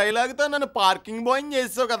 ఒక్క డైలాగ్ తో నన్ను పార్కింగ్ బాయ్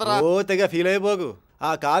చేసావు కదరా. ఓ తెగ ఫీల్ అయిపోకు.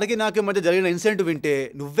 ఆ కార్కి నాకు మధ్య జరిగిన ఇన్సిడెంట్ వింటే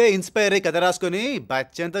నువ్వే ఇన్స్పైర్ అయ్యి కథ రాసుకొని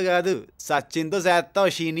బచ్చంతో కాదు సచిన్తో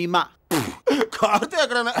చేస్తావు సినిమా. కార్తో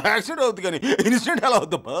ఎక్కడైనా యాక్సిడెంట్ అవుతుంది కానీ ఇన్సిడెంట్ ఎలా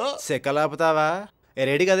అవుద్దమ్మా? సెకలాపుతావా?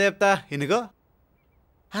 రెడీ కదా చెప్తా ఇనుకో.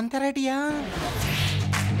 అంత రెడీయా?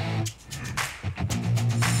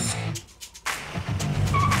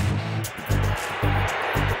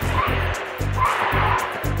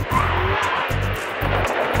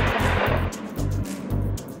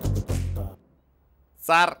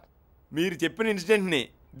 సార్ మీరు చెప్పిన ఇన్సిడెంట్ ని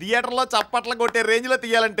థియేటర్ లో చప్పట్లు కొట్టే రేంజ్ లో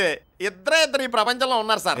తీయాలంటే ఇద్దరు ఈ ప్రపంచంలో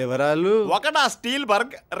ఉన్నారు సార్. ఎవరాలు? ఒకటి ఆ స్టీల్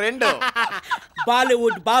బర్గ్, 2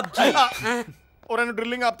 బాలీవుడ్ బాబ్జీ. 2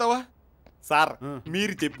 డ్రిల్లింగ్ ఆపుతావా సార్?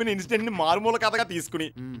 మీరు చెప్పిన ఇన్సిడెంట్ ని మారుమూల కథగా తీసుకుని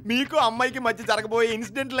మీకు అమ్మాయికి మధ్య జరగబోయే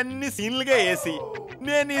ఇన్సిడెంట్లన్నీ సీన్లుగా వేసి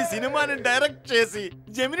నేను ఈ సినిమాని డైరెక్ట్ చేసి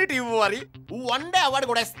జెమిని టీవీ వారి 1 డే అవార్డు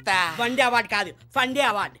కూడా ఇస్తా. 1 డే అవార్డు కాదు, ఫండే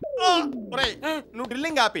అవార్డు. నువ్వు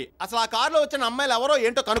డ్రిల్లింగ్ ఆపి అసలు ఆ కారులో వచ్చిన అమ్మాయిలు ఎవరో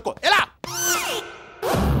ఏంటో కనుక్కో. ఎలా?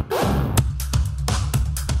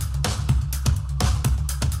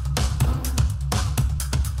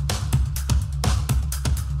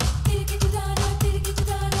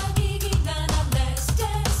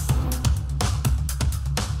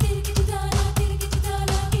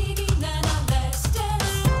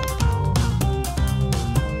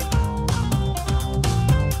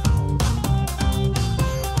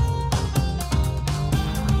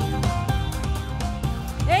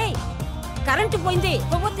 కరెంటు పోయింది,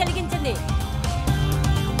 కొవ్వు తెలిగించండి.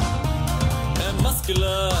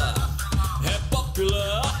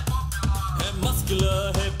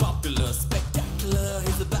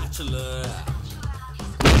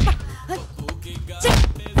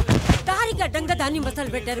 ధాన్యం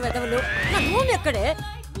బస్తాలు పెట్టారు వెదవులు. నా రూమ్ ఎక్కడే?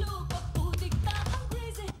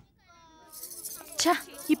 ఛా,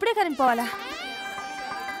 ఇప్పుడే కరెంట్ పోవాలా?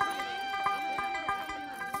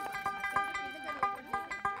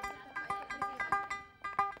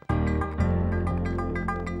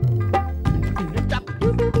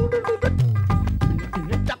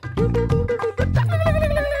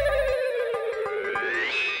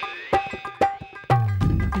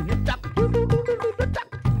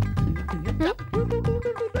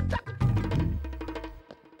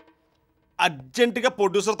 అర్జెంటుగా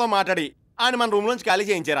ప్రొడ్యూసర్తో మాట్లాడి ఆయన మన రూమ్ నుంచి ఖాళీ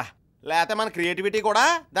చేయించారా, లేకపోతే మన క్రియేటివిటీ కూడా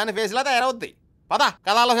దాని ఫేస్లో తయారవుద్ది. పద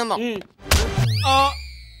కథ ఆలోచిద్దాం.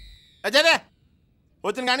 అజయదే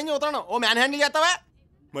వచ్చిన కానీ చూస్తాను. ఓ మ్యాన్ హ్యాండిల్ చేస్తావా?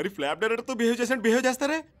 మరి ఫ్లాప్ డైరెక్టర్తో బిహేవ్ చేసినట్టు బిహేవ్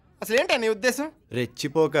చేస్తారే, అసలు ఏంటి నీ ఉద్దేశం?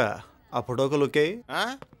 రెచ్చిపోక ఆ ఫోటోకు లుకే.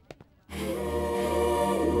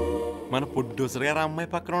 మన ప్రొడ్యూసర్ గారు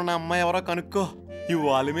అమ్మాయి పక్కన ఉన్న అమ్మాయి ఎవరో కనుక్కో. ఈ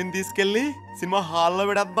వాల్ మీద తీసుకెళ్ళి సినిమా హాల్లో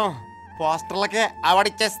పెడద్దాం. పోస్టర్లకే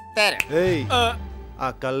ఆవిడిచ్చేస్తారు. ఆ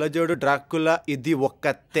కళ్ళజోడు డ్రాకులా ఇది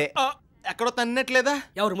ఒక్కతే. ఎక్కడో తన్నట్లేదా?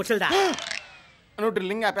 ఎవరు ముసల్దా? నువ్వు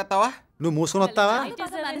డ్రిల్లింగ్ ఆపేస్తావా? నువ్వు మూసుకొని వస్తావా?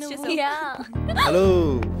 హలో,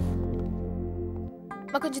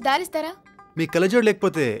 మాకు కొంచెం దారిస్తారా? మీ కళ్ళజోడు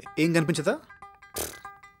లేకపోతే ఏం కనిపించదా?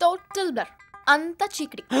 టోటల్ బ్లర్, అంతా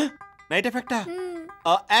చీకటి. నైట్ ఎఫెక్టా?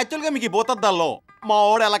 యాక్చువల్ గా మీకు ఈ బోతద్దాల్లో మా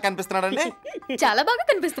వాడు ఎలా కనిపిస్తున్నాడండి? చాలా బాగా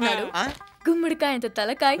కనిపిస్తున్నాడు. గుమ్మడికాయంత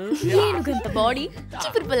తలకాయ, ఏనుగంత బాడీ,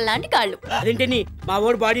 చిపురుపల్లి లాంటి కాళ్ళు. అదేంటని మా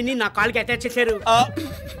వాడు బాడీని నా కాళ్ళకి అటాచ్ చేశారు.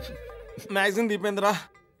 మ్యాగజైన్ దీపేంద్ర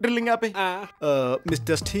డ్రిల్లింగ్ ఆపే.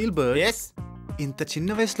 మిస్టర్ స్టీల్ బర్డ్, ఇంత చిన్న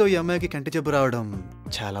వయసులో ఈ అమ్మాయికి కంటి జబ్బు రావడం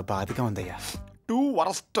చాలా బాధగా ఉందయ్యా. Two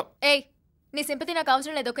worst. ఏయ్, నీ సింపతి నాకు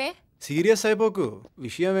అవసరం లేదు, ఓకే? సీరియస్ అయిపోకు.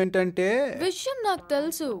 విషయం ఏంటంటే, విషయం నాకు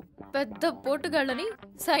తెలుసు. పెద్ద పోటుగాళ్ళని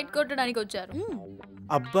సైడ్ కొట్టడానికి వచ్చారు.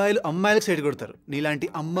 అబ్బాయిలు అమ్మాయిలకు సైడ్ కొడతారు, నీలాంటి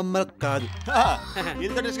అమ్మమ్మలకు కాదు.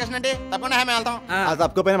 వీళ్ళతో డిస్కషన్ అంటే తప్పకుండా వెళ్తాం. అది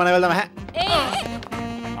తప్పకపోయినా మనం వెళ్దాం.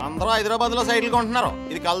 అందరూ హైదరాబాద్ లో సైడ్లు కొంటున్నారు.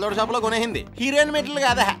 ఇది కల్దోడు షాప్ లో కొనేసింది. హీరోయిన్ మెటీరియల్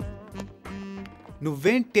కాదా?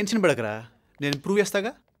 నువ్వేం టెన్షన్ పడకరా, నేను ప్రూవ్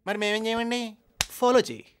చేస్తాగా. మరి మేమేం చేయమండి? ఫాలో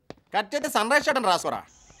చేయి. కట్ చేస్తే సన్ రైజ్ షాట్ అని రాసుకోరా.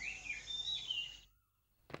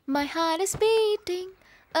 My heart is beating,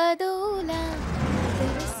 adola,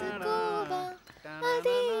 tereskoba,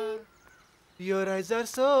 adin. Your eyes are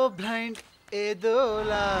so blind,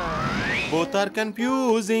 adola. Both are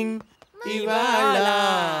confusing, ivala.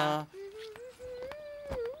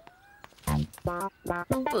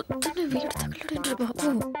 పొద్దున్న వీడు తగలడండ్రా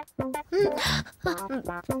బాబు.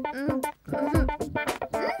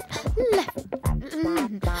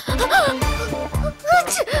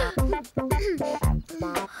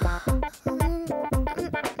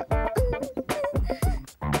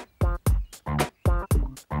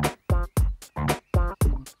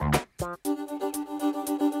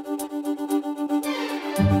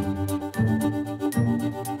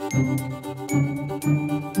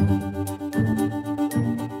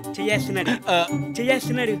 చేస్తున్నాడు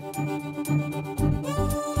చేస్తున్నాడు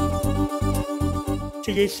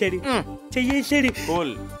చేసాడు చేసాడు.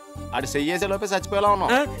 కూల్. ఆడు చెయ్యేసే లోపే చచ్చిపోయేలా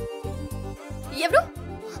ఉన్నావు. ఎవరు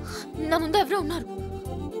నా ముందు ఎవరు ఉన్నారు?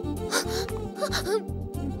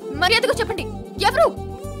 మర్యాదగా చెప్పండి, ఎవరు?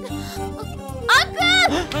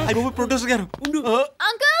 అంకుల్! ప్రొడ్యూసర్ గారు.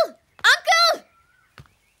 అంకుల్! అంకుల్!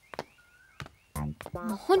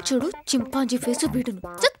 మోహన్ చూడు, చింపాంజీ ఫేస్ వీడును.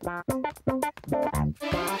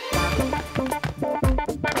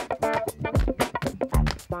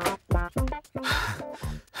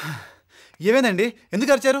 ఏమైందండి,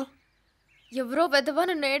 ఎందుకు అరిచారు? ఎవరో వెధవ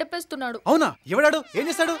నన్ను ఏడిపేస్తున్నాడు. అవునా? ఎవడాడు? ఏం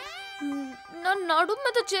చేస్తాడు? నా నడు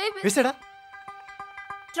మీద చేయి వేసాడా?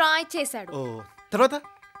 ట్రై చేశాడు. తర్వాత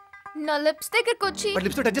నా లిప్స్ దగ్గరకు వచ్చి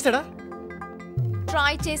లిప్స్ టచ్ చేశాడా?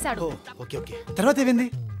 ట్రై చేశాడు. Okay okay. తర్వాత ఏమైంది?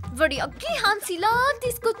 వాడి అగ్గి హ్యాండ్స్ ఇలా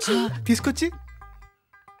తీసుకొచ్చి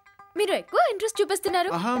మీరు ఎక్కువ ఇంట్రెస్ట్ చూపిస్తున్నారు.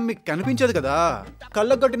 ఆహా, మీకు కనిపించదు కదా,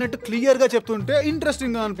 కళ్ళకు కట్టినట్టు క్లియర్ గా చెప్తుంటే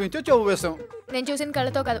ఇంట్రెస్టింగ్ గా అనిపించే చెవు వేసాం. నేను చూసింది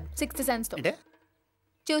కళ్ళతో కాదు, సిక్స్త్ సెన్స్ తో.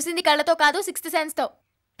 చూసింది కళ్ళతో కాదు, సిక్స్త్ సెన్స్ తో.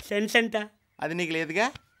 సెన్స్ ఎంత? అది నీకు లేదుగా.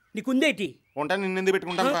 నీకుందేటి? ఉంటా, నిన్నెందుకు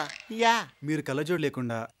పెట్టుకుంటాను. మీరు కళ్ళజోడు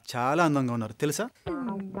లేకుండా చాలా అందంగా ఉన్నారు తెలుసా?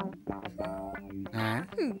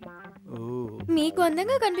 మీకు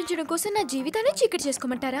అందంగా కనిపించడం కోసం నా జీవితాన్ని చీకటి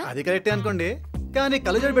చేసుకోమంటారా? అది కరెక్టే అనుకోండి, కానీ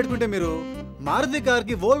కళ్ళజోడు పెట్టుకుంటే మీరు మారుతి కార్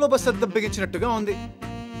కి వోల్వో బస్ బిగించినట్టుగా ఉంది.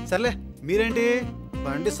 సర్లే, మీరేంటి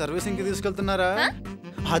బండి సర్వీసింగ్ కి తీసుకెళ్తున్నారా?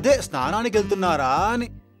 అదే స్నానానికి వెళ్తున్నారా అని.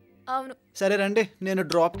 అవును. సరే రండి, నేను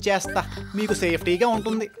డ్రాప్ చేస్తా, మీకు సేఫ్టీగా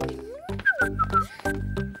ఉంటుంది.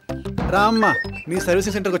 రామ్మా, మీ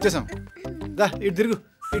సర్వీసింగ్ సెంటర్కి వచ్చేసాం. దా, ఇటు తిరుగు,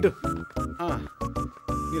 ఇటు.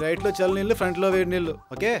 మీ రైట్లో చల్ల నీళ్ళు, ఫ్రంట్లో వేడి నీళ్ళు.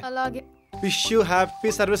 ఓకే, అలాగే. Wish you happy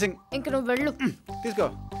servicing. ఇంక నువ్వు వెళ్ళు. తీసుకో,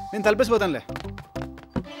 నేను తలపేసిపోతానులే.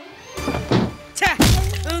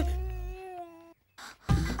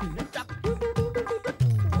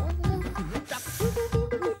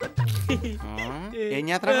 ఏం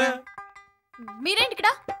చేస్తారా? మీరేంటి ఇక్కడ?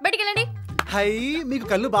 బయటికి వెళ్ళండి. హై, మీకు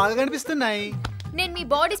కళ్ళు బాగా కనిపిస్తున్నాయి. నేను మీ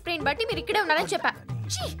బాడీ స్ప్రెయిన్ బట్టి మీరు ఇక్కడే ఉన్నారని చెప్పా.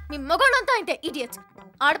 మీ మగోళ్ళంతా అంతే ఇడియట్స్.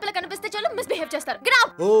 ఆడపిల్ల కనిపిస్తే చాలు మిస్బిహేవ్ చేస్తారు. Get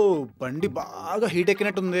out. ఓ, బండి బాగా హీట్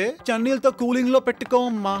ఎక్కినట్టుంది. చన్నీళ్ళతో కూలింగ్ లో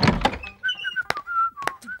పెట్టుకోమ్మా.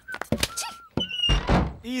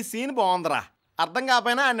 ఈ సీన్ బాగుందిరా. అర్థం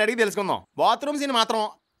కాకపోయినా ఆయన అడిగి తెలుసుకుందాం. బాత్రూమ్ సీన్ మాత్రం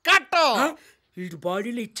కట్. వీడి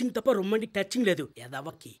బాడీలో ఇచ్చింగ్ తప్ప రొమాంటిక్ టచింగ్ లేదు.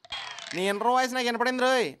 ఎదవకి నీ ఇంటర్ వాయిస్ నాకు వినపడింది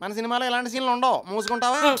రోయ్. మన సినిమాలో ఇలాంటి సీన్లు ఉండవు.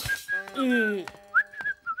 మూసుకుంటావా?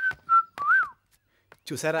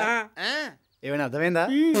 చూసారా? ఏమైనా అర్థమైందా?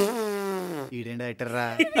 ఈడేం డైరెక్టర్ రా?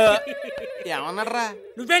 ఏమన్నాడు రా?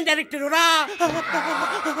 నువ్వేం డైరెక్టర్ రా?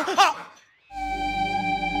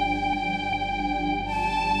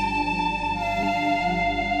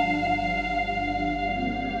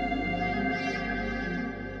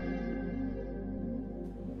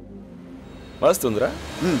 వస్తుందిరా.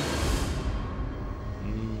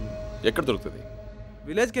 ఎక్కడ దొరుకుతుంది?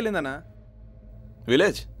 విలేజ్కి వెళ్ళిందనా?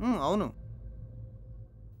 విలేజ్? అవును.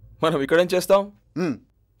 మనం ఇక్కడేం చేస్తాం?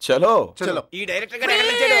 చలో చలో. ఈ డైరెక్టర్ గారు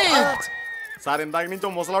ఎక్కడ వచ్చాడు? సార్ ఇందాక నుంచి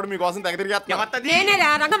ముసలాడు మీకోసం తెగ తిరిగేస్తున్నాడు. నేనేరా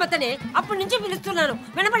రంగమత్తనే. అప్పటి నుంచి పిలుస్తున్నాను,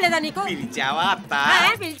 వినపడలేదా నీకు? పిలిచావా అత్త?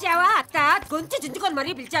 పిలిచావా అత్త? గొంతు చుట్టుకొని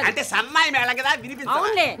మరీ పిలిచాను. అంటే సన్నాయి మేళం కదా, వినిపించవా?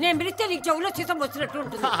 అవునులే, నేను పిలిస్తే నీకు చెవులో సీసం వచ్చినట్టు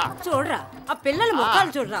ఉంటుంది. చూడరా ఆ పిల్లల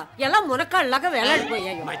ముఖాలు చూడరా ఎలా మునక్కాళ్ళలాగా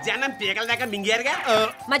వేలాడిపోయాయి. మధ్యాహ్నం పీకల దాకా మింగారుగా.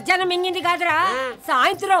 మధ్యాహ్నం మింగింది కాదురా,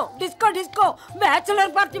 సాయంత్రం డిస్కో డిస్కో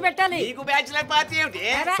బ్యాచులర్ పార్టీ పెట్టాలి. నీకు బ్యాచులర్ పార్టీ ఏమిటి?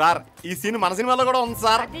 సార్ ఈ సీన్ మన సినిమాలో కూడా ఉంది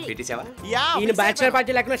సార్. పెట్టేసావా? ఈయన బ్యాచులర్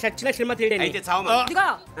పార్టీ లేకుండా చచ్చిన సినిమా తీయడం. ఇదిగో,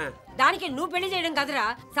 దానికి నువ్వు పెళ్లి చేయడం కదరా,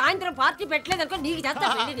 సాయంత్రం పార్టీ పెట్టలేదనుకో నీకు చేస్తా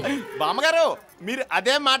పెళ్లి. బామ్మగారు మీరు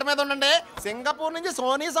అదే మాట మీద ఉండండి. సింగపూర్ నుంచి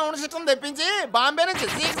సోనీ సౌండ్ సిస్టమ్ తెప్పించి, బాంబే నుంచి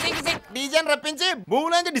డీజేని రప్పించి,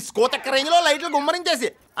 భూమి నుంచి డిస్కో తెక్క రేంజ్ లో లైట్లు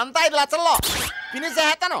గుమ్మరించేసి అంతా 5 లక్షల్లో ఫినిష్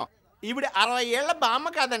చేస్తాను. ఈవిడ 60 ఏళ్ల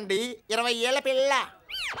బామ్మ కాదండి, 20 ఏళ్ల పిల్ల.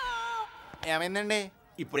 ఏమైందండి?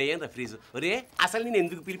 ఇప్పుడు ఏం రా ఫ్రీజ్? ఒరే అసలు నేను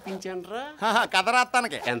ఎందుకు పిలిపించాను రా? కథ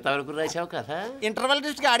రాస్తానికి. ఎంతవరకు రాసావు కదా? ఇంటర్వెల్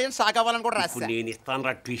ట్విస్ట్ కి ఆడియన్స్ షాక్ అవ్వాలని కూడా రాస్తా. నేను ఇస్తాను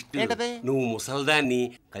రా ట్విస్ట్. ఏంటది? నువ్వు ముసల్దాన్ని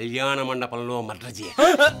కళ్యాణ మండపంలో మర్డర్ చేయ,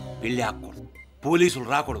 పెళ్లి ఆకూడదు, పోలీసులు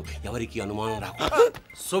రాకూడదు, ఎవరికి అనుమానం రాకూడదు.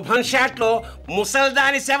 శుభం షాట్ లో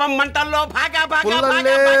ముసల్దాని శవం మంటల్లో భాగా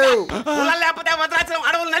లేకపోతే వదరాచలం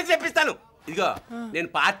అడవులు నడిచి తెప్పిస్తాను. ఇదిగో నేను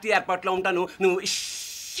పార్టీ ఏర్పాట్లో ఉంటాను, నువ్వు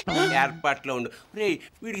ఏర్పాట్లో ఉండు. రే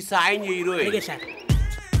వీడికి సాయం చేయరు.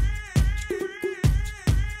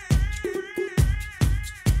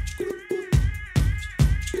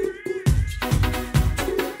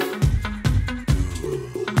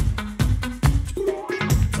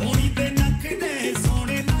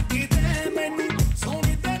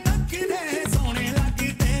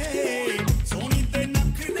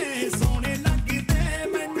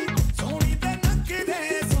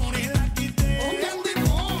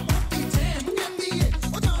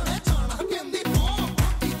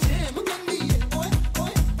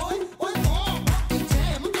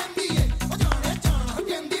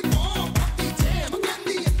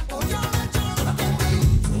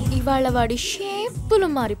 వాళ్ళ వాడి షేపులు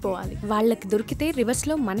మారిపోవాలి. వాళ్ళకి దొరికితే రివర్స్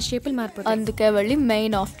లో మన షేపులు మారిపోతాయి. అందుకే వెళ్ళి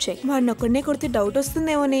మెయిన్ ఆఫ్ చేయి. వాడిని ఒక్కడనే కొడితే డౌట్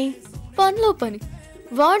వస్తుందేమోని. పనిలో పని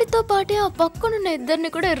వాడితో పాటే ఆ పక్కనున్న ఇద్దరిని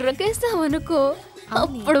కూడా ఎర్రకేసామనుకో,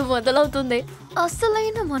 అప్పుడు మొదలవుతుంది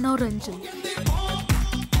అసలైన మనోరంజన.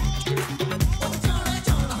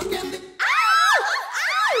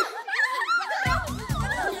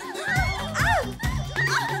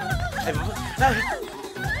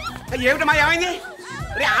 ఏమిటమ్మా ఏమైంది?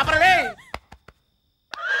 రే ఆపరలే.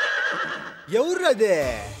 ఎవరు అదే?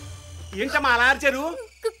 ఏంటమ్మా అలా అరిచారు?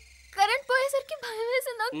 కరెంట్ పోయేసరికి భయం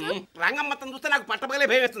వేసింది. రంగం మొత్తం చూస్తే నాకు పట్టపగలే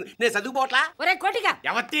భయం వేస్తుంది. నేను చదువుకోవట్లా. ఒరే కోటిగా,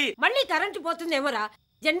 ఎవత్తి మళ్ళీ కరెంటు పోతుందేమోరా,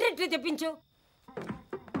 జనరేటర్ తెప్పించు.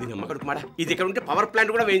 దీని అమ్మ కొడుకు మాడ, ఇది ఇక్కడ ఉంటే పవర్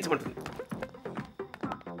ప్లాంట్ కూడా వేయించమంటుంది.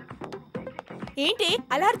 ఏంటి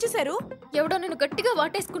అలా అరిచేశారు? ఎవడో నేను గట్టిగా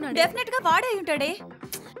వాటేసుకున్నాడు. డెఫినెట్ గా వాడే ఉంటాడే.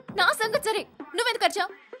 నా సంగతి సరే, నువ్వెందుకు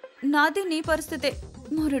అరిచావు? నాది నీ పరిస్థితే.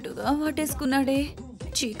 మొరటుగా వాటేసుకున్నాడే.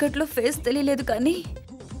 చీకట్లో ఫేస్ తెలియలేదు కానీ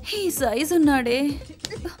ఈ సైజ్ ఉన్నాడే.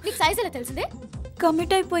 నీకు సైజ్ ఎలా తెలిసిందే?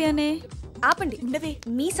 కమిట్ అయిపోయానే. ఆపండి, ఉండవే.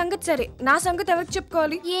 మీ సంగతి సరే, నా సంగతి ఎవరికి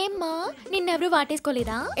చెప్పుకోవాలి? ఏమ్మా నిన్నెవరు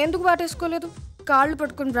వాటేసుకోలేదా? ఎందుకు వాటేసుకోలేదు? కాళ్ళు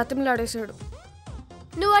పట్టుకుని బ్రతిమలాడేశాడు.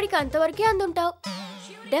 నువ్వు వాడికి అంతవరకే అందుంటావు.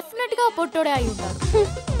 డెఫినెట్ గా పొట్టోడే అయి ఉంటాడు.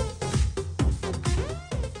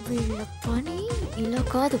 వీళ్ళ పని ఇలా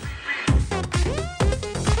కాదు.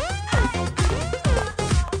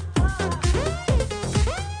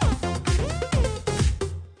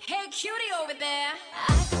 over there.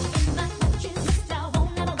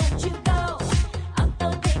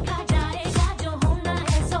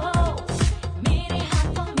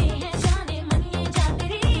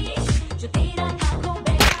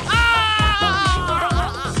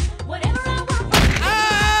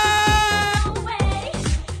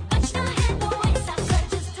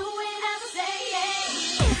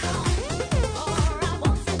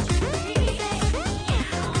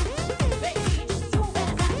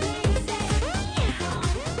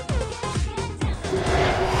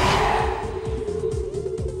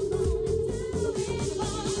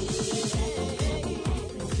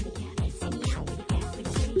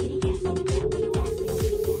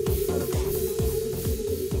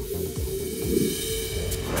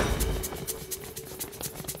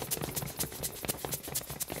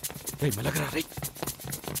 మెల్లగరా రే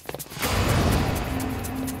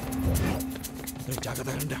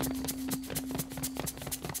జాగ్రత్తగా రండి.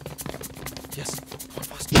 Yes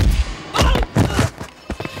fast.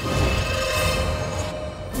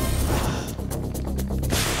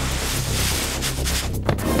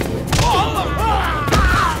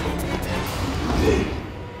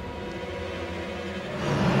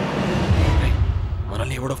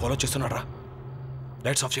 మనల్ని ఎవడో ఫాలో చేస్తున్నాడు రా.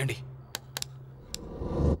 లైట్స్ ఆఫ్ చేయండి.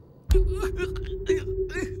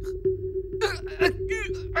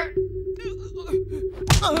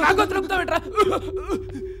 నాకు తిరుగుతావేంట్రా?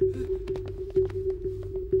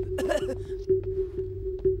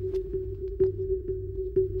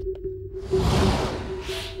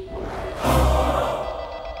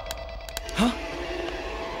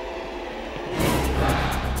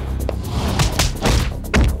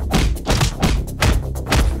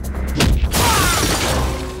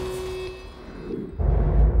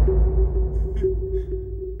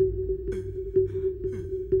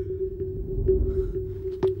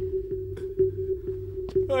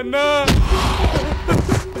 అన్నా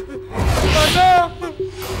అన్నా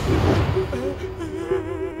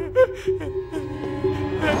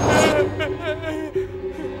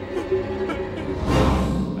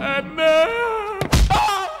అన్నా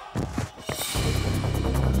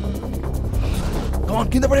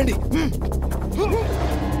కమాన్ కింద పడండి.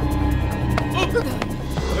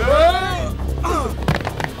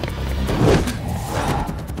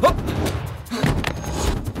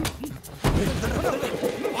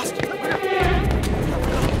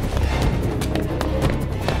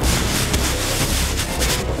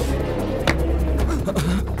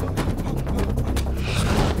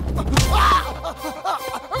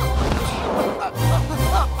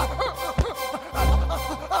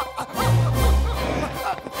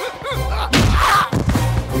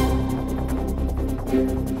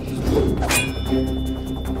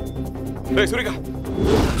 రే సూరిగా,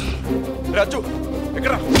 రాజు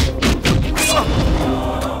ఎక్కడ?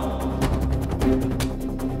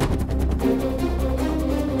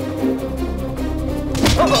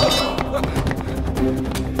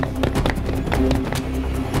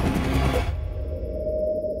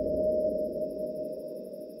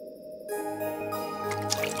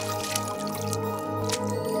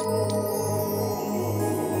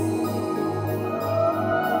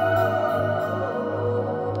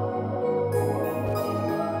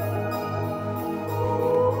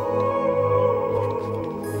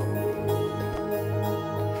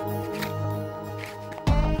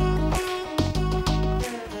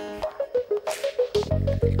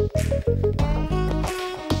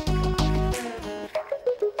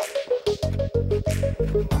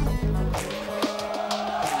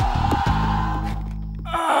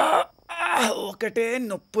 ఒకటే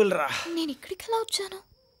నొప్పులురా. నేను ఇక్కడికి ఎలా వచ్చాను?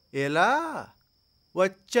 ఎలా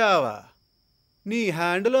వచ్చావా? నీ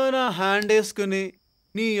హ్యాండ్లో నా హ్యాండ్ వేసుకుని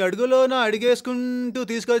నీ అడుగులో నా అడిగేసుకుంటూ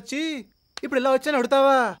తీసుకొచ్చి ఇప్పుడు ఇలా వచ్చాను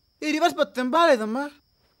అడుగుతావా? ఈ రివర్స్ మొత్తం బాగాలేదమ్మా.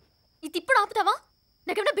 ఇది ఇప్పుడు ఆపుతావా?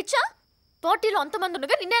 నాకేమైనా పిచ్చా? పార్టీలో అంతమంది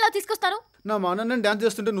ఉండగా నిన్నే ఎలా తీసుకొస్తాను? నా మా నేను డాన్స్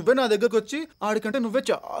చేస్తుంటే నువ్వే నా దగ్గరకు వచ్చి ఆడికంటే నువ్వే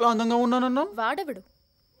చాలా అందంగా ఉన్నానన్నావు. వాడెవడు?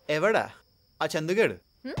 ఎవడా? ఆ చందుగాడు.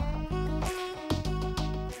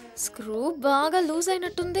 స్క్రూ బాగా లూజ్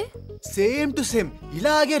అయినట్టుంది. సేమ్ టు సేమ్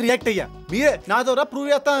ఇలాగే రియాక్ట్ అయ్యా. మీరే నా ద్వారా ప్రూవ్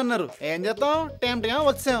చేస్తా అన్నారు. ఏం చేస్తాం? టైం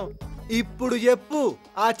వచ్చాం. ఇప్పుడు చెప్పు,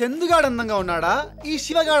 ఆ చందుగాడు అందంగా ఉన్నాడా, ఈ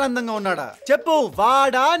శివగాడు అందంగా ఉన్నాడా? చెప్పు,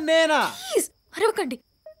 వాడా నేనా? అరవకండి,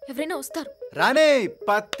 ఎవరైనా వస్తారు. రానే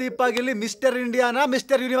పత్తి పగిలి మిస్టర్ ఇండియానా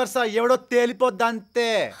మిస్టర్ యూనివర్సా ఎవడో తేలిపోద్దంతే.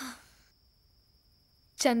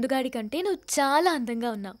 చందుగాడి కంటే నువ్వు చాలా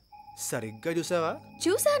అందంగా ఉన్నావు. సరిగ్గా చూసావా?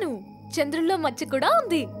 చూశాను, చంద్రుల్లో మచ్చ కూడా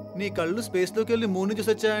ఉంది. నీ కళ్ళు స్పేస్ లోకి వెళ్ళి మూన్ చూసి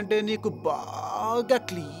వచ్చాయంటే నీకు బాగా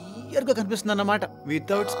క్లియర్ గా కనిపిస్తుంది అన్నమాట.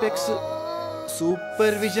 Without specs,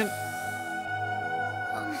 super vision.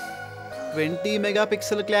 20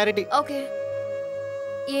 megapixel clarity. Okay,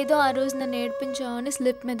 ఏదో ఆ రోజు నన్ను ఏడిపించామని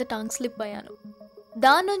స్లిప్ మీద టంగ్ స్లిప్ అయ్యాను.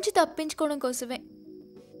 దాని నుంచి తప్పించుకోవడం కోసమే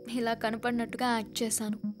ఇలా కనపడినట్టుగా యాక్ట్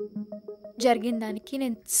చేశాను. జరిగిన దానికి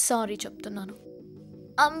నేను సారీ చెప్తున్నాను.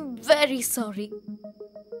 I'm very sorry.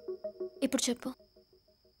 ఇప్పుడు చెప్పు,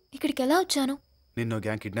 ఇక్కడికి ఎలా వచ్చాను? నిన్ను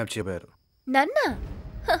గ్యాంగ్ కిడ్నాప్ చేయబోయారు. నన్నా?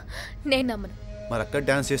 నేను నమ్మను. మరి అక్కడ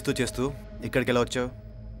డాన్స్ చేస్తూ చేస్తూ ఇక్కడికి ఎలా వచ్చావు?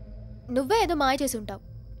 నువ్వే ఏదో మాయ చేసి ఉంటావు.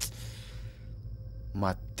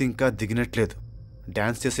 మత్తి ఇంకా దిగినట్లేదు.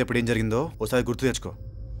 డాన్స్ చేసేప్పుడు ఏం జరిగిందో ఒకసారి గుర్తు తెచ్చుకో.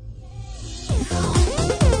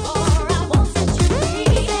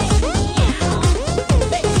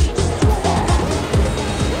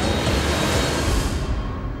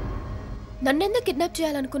 నన్నెందుకు కిడ్నాప్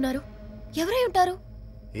చేయాలనుకున్నారు? ఎవరై ఉంటారు?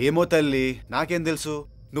 ఏమో తల్లి, నాకేం తెలుసు.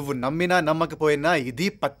 నువ్వు నమ్మినా నమ్మకపోయినా ఇది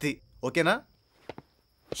పత్తి. ఓకేనా?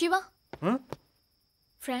 శివ,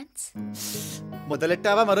 ఫ్రెండ్స్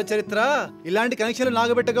మొదలెట్టావా మరో చరిత్ర? ఇలాంటి కనెక్షన్లు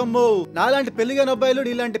నాగబెట్టగమ్మో. నాలాంటి పెళ్లిగాని అబ్బాయిలు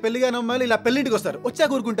ఇలాంటి పెళ్లిగాని అమ్మాయిలు ఇలా పెళ్లింటికి వస్తారు. వచ్చా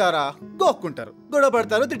కూరుకుంటారా? గోక్కుంటారు, గొడవ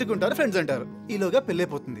పడతారు, తిట్టుకుంటారు, ఫ్రెండ్స్ అంటారు. ఈలోగా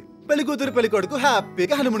పెళ్ళైపోతుంది. పెళ్లి కూతురు పెళ్లి కొడుకు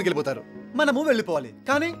హ్యాపీగా హనీమూన్కి వెళ్ళిపోతారు. మనము వెళ్ళిపోవాలి,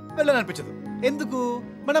 కానీ వెళ్ళాలనిపించదు. ఎందుకు?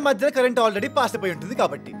 మన మధ్య కరెంట్ ఆల్రెడీ పాస్ అయిపోయి ఉంటుంది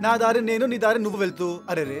కాబట్టి. నా దారి నేను, నీ దారి నువ్వు వెళ్తూ,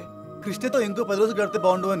 అరే కృష్ణతో ఇంకో 10 రోజులు గడిపితే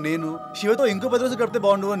బాగుండు అని నేను, శివతో ఇంకో 10 రోజులు గడిపితే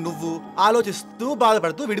బాగుండు అని నువ్వు ఆలోచిస్తూ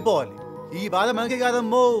బాధపడుతూ విడిపోవాలి. ఈ బాధ మనకే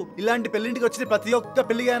కాదమ్మో, ఇలాంటి పెళ్లింటికి వచ్చిన ప్రతి ఒక్క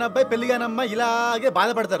పెళ్లిగాని అబ్బాయి పెళ్లిగాని అమ్మాయి ఇలాగే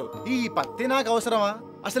బాధపడతారు. ఈ పత్తి నాకు అవసరమా?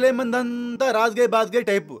 అసలేమందంతా రాజ్గాయ్ బాజ్గాయ్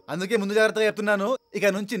టైపు. అందుకే ముందు జాగ్రత్తగా చెప్తున్నాను.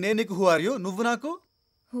 ఇక నుంచి నేను నీకు హూ ఆర్ యు, నువ్వు నాకు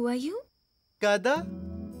హూ ఆర్ యు కదా.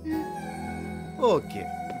 Okay,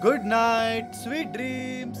 good night, sweet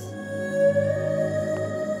dreams.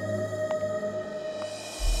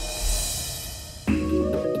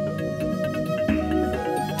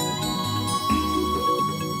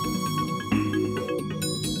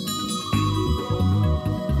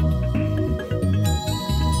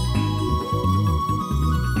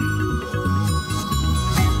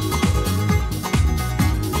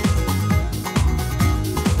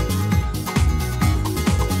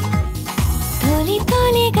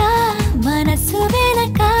 మనసు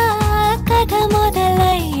వెనక కథ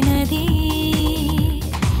మొదలైనది.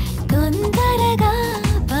 తొందరగా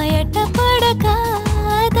బయట పడక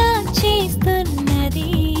దాచేస్తున్నది.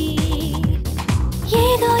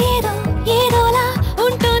 ఏదో ఏదో ఏదోలా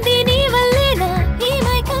ఉంటుంది నీ వల్లేనా ఈ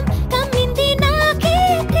మైకం కమ్మింది, నాకే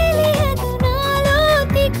తెలియదు నాలో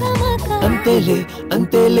తికమక. అంతేలే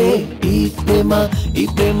అంతేలే ఈ ప్రేమ ఈ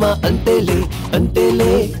ప్రేమ, అంతేలే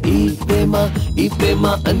అంతేలే ఈ ప్రేమ ఈ ప్రేమ,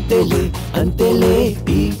 అంతేలే అంతేలే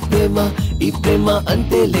ఈ ప్రేమ ఈ ప్రేమ,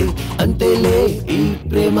 అంతేలే అంతేలే ఈ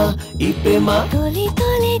ప్రేమ ఈ ప్రేమ. తొలి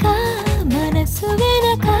తొలిగా మనసు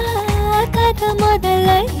వెనక కథ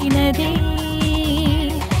మొదలైనది.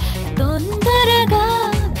 తొందరగా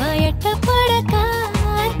బయట పడక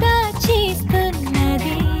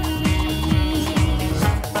దాచేస్తున్నది.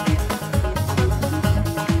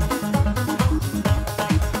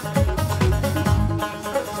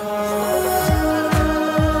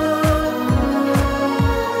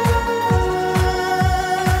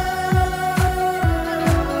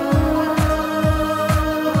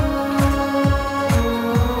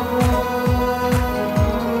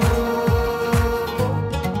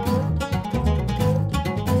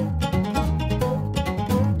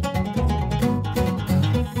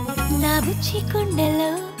 కొండలో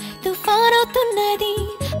తుఫానవుతున్నది,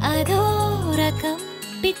 అదో రకం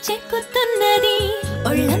పిచ్చెక్కుతున్నది.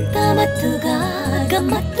 ఒళ్ళంతా మత్తుగా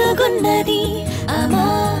గమ్మత్తుగున్నది,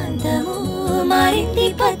 అమాంతము మారింది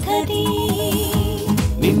పద్ధతి.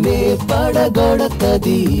 నిన్నే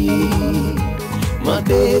పడగొడతది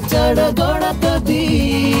మతే చెడగొడతది.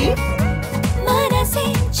 మనసే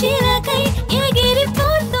చిలకై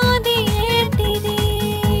ఎగిరిపోతోంది ఏంటిది?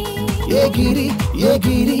 ఎగిరి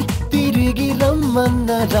ఎగిరి తిరిగి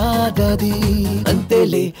రమ్మన్న రాగది.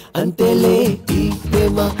 అంతేలే అంతేలే ఈ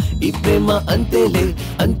ప్రేమ ఈ ప్రేమ, అంతేలే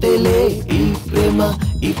అంతేలే ఈ ప్రేమ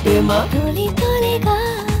ఈ ప్రేమ. తొలి తొలిగా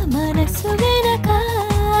మనసు వెనక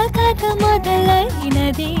కథ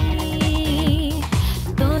మొదలైనది.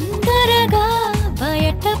 తొందరగా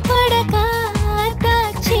బయట పడక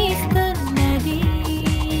దాచేస్తున్నది.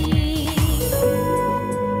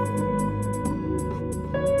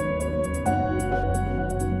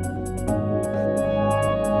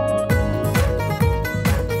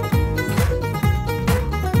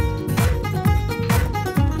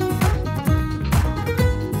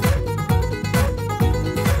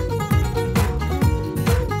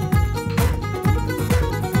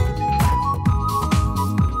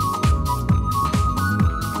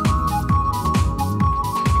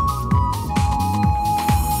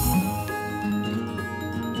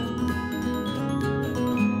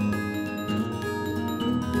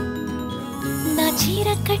 చీర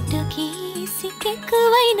కట్టుకి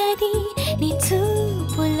సిగ్గెక్కువైనది నీ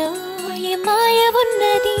చూపులో ఏ మాయ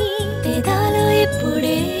ఉన్నది పెదాలు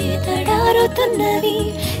ఇప్పుడే తడారుతున్నవి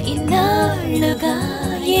ఇన్నాళ్ళుగా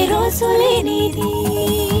ఏ రోజు లేనిది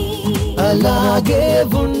అలాగే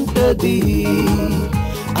ఉంటది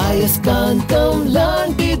అయస్కాంతం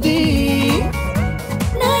లాంటిది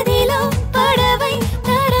నదిలో పడవై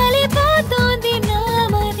తరలిపోతోంది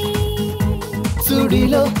నామది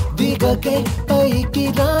సుడిలో దిగకే పైకి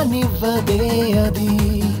రానివ్వదే అది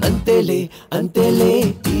అంతేలే అంతేలే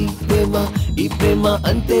ఈ ప్రేమ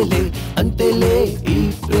అంతేలే అంతేలే ఈ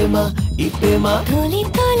ప్రేమ తొలి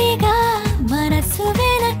తొలిగా మనసు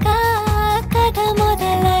వెనక కథ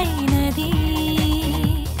మొదలైనది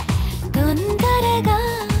తొందరగా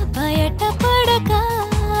బయట పడక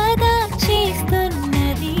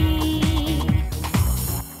దాచేస్తున్నది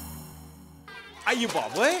అయ్యి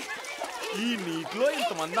బాబోయ్ ఈ నీటిలో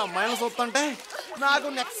ఇంతమంది అమ్మాయిలు చూస్తుంటే నాకు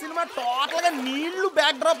నెక్స్ట్ సినిమా టోటల్ గా నీళ్లు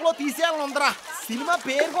బ్యాక్ డ్రాప్ లో తీసేయాలని ఉందిరా సినిమా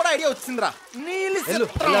పేరు కూడా ఐడియా వచ్చిందిరా నీళ్ళు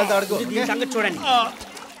చూడండి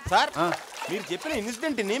సార్ మీరు చెప్పిన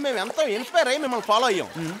ఇన్సిడెంట్ ని మేము ఎంతో ఇన్స్పైర్ అయ్యి మిమ్మల్ని ఫాలో అయ్యాం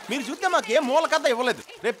మీరు చూస్తే మాకు ఏ మూల కథ ఇవ్వలేదు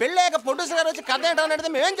రేపు పెళ్ళాక ప్రొడ్యూసర్ గారు వచ్చి కథ ఏంటో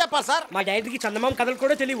అనేది మేమేం చెప్పాలి సార్ మా డైరెక్టర్కి చందమామ కథలు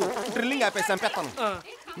కూడా తెలియవు డ్రిల్లింగ్ ఆపేసి చంపేస్తాను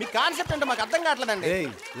మీ కాన్సెప్ట్ అంటే మాకు అర్థం కావట్లేదండి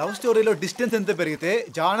లవ్ స్టోరీలో డిస్టెన్స్ ఎంత పెరిగితే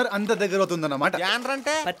జానర్ అంత దగ్గర అవుతుందన్నమాట జానర్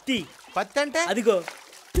అంటే పత్తి అంటే అదిగో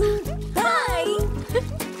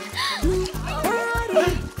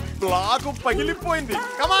బ్లాక్ పగిలిపోయింది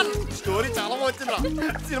కమాన్ స్టోరీ చాలా వచ్చిందిరా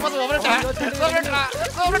సినిమా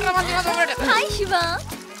హాయ్ శివ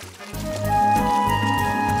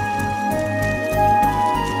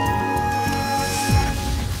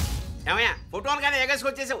ఏమయ్యా ఫోటోలు కానీ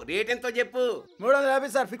ఎగసుకొచ్చేసావు రేట్ ఎంతో చెప్పు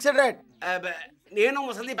 350 సార్ ఫిక్స్డ్ రేట్ నేను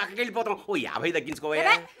ముసలి పక్కకి వెళ్ళిపోతాం ఓ 50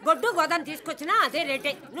 తగ్గించుకోవా గొడ్డు గోదాన్ని తీసుకొచ్చినా అదే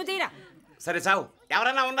రేటే నువ్వు తీరా సరే సావు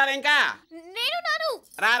ఎవరన్నా ఉన్నారా ఇంకా నేను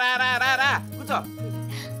రా రా రా రా రా కూర్చో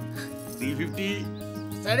 350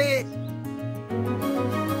 సరే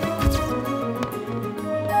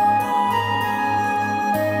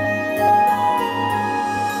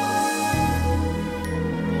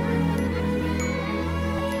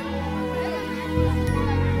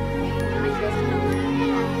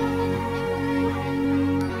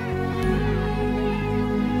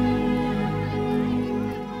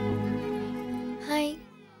హాయ్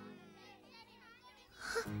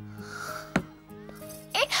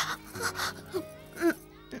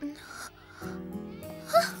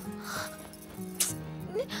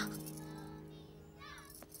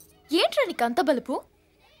ఏంట్రా నీకు అంత బలుపు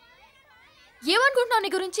ఏమనుకుంటున్నావు నీ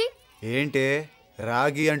గురించి ఏంటే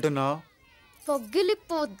రాగి అంటున్నావు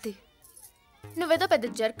పొగ్గిలిపోద్ది నువ్వేదో పెద్ద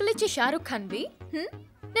జర్కులిచ్చి షారుఖ్ ఖాన్వి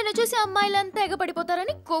నేను చూసి అమ్మాయిలంతా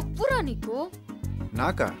ఎగపడిపోతారని కొవ్వురా నీకు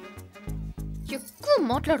నాకా ఎక్కువ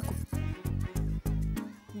మాట్లాడుకు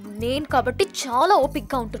నేను కాబట్టి చాలా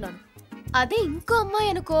ఓపిక్గా ఉంటున్నాను అదే ఇంకో అమ్మాయి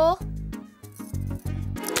అనుకో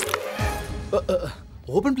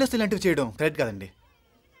ఓపెన్ ప్లేస్ ఇలాంటివి చేయడం కరెక్ట్ కాదండి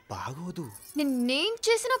బాగోదు నేను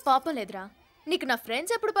చేసిన పాపం లేదురా నీకు నా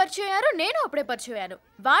ఫ్రెండ్స్ ఎప్పుడు పరిచయం అయ్యారో నేను అప్పుడే పరిచయం అయ్యాను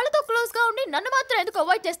వాళ్ళతో క్లోజ్గా ఉండి నన్ను మాత్రం ఎందుకు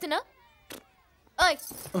అవాయిడ్ చేస్తున్నా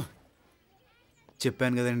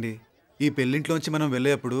చెప్పాను కదండి ఈ పెళ్ళింట్లోంచి మనం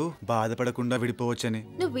వెళ్ళేప్పుడు బాధపడకుండా విడిపోవచ్చని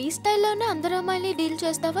నువ్వు ఈ స్టైల్లోనే అందరు అమ్మాయిని డీల్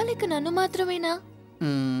చేస్తావా లేక నన్ను మాత్రమేనా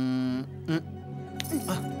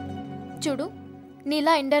చూడు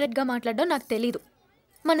నీలా ఇండైరెక్ట్గా మాట్లాడడం నాకు తెలీదు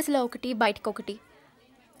మనసులో ఒకటి బయటకు ఒకటి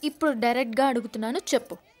ఇప్పుడు డైరెక్ట్గా అడుగుతున్నాను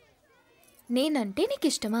చెప్పు నేనంటే నీకు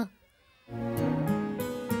ఇష్టమా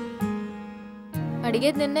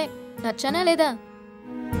అడిగేది నిన్నే నచ్చానా లేదా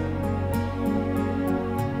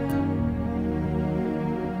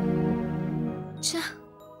ఛా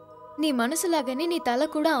నీ మనసులాగానే నీ తల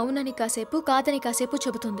కూడా అవునని కాసేపు కాదని కాసేపు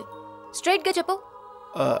చెబుతుంది స్ట్రైట్గా చెప్పు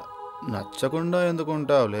నచ్చకుండా ఎందుకు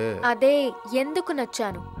ఉంటావులే అదే ఎందుకు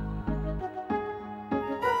నచ్చాను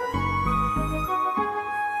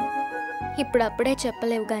ఇప్పుడు అప్పుడే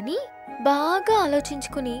చెప్పలేవు కానీ బాగా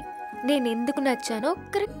ఆలోచించుకుని నేను ఎందుకు నచ్చానో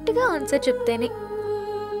కరెక్ట్గా ఆన్సర్ చెప్తేనే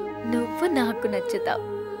నువ్వు నాకు నచ్చుతావు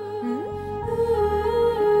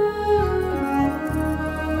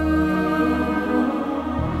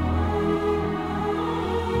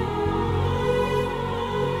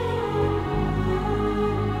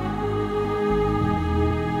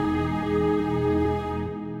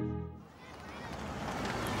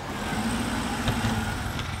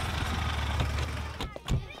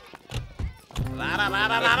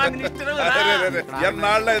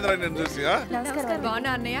ఎన్నాళ్ళైందిరా నేను చూసి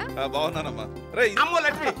బాగున్నా అన్నయ్య బాగున్నానమ్మా రే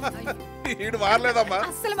ఈడు మారలేదమ్మా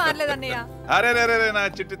అస్సలు మారలేదన్నయ్య అరే రే రే నా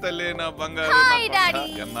చిట్టి తల్లి నా బంగారు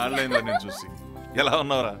ఎన్నాళ్ళైందా నేను చూసి ఎలా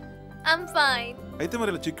ఉన్నావురా ఐమ్ ఫైన్. అయితే మరి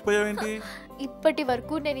ఇలా చిక్కిపోయావేంటి? ఇప్పటి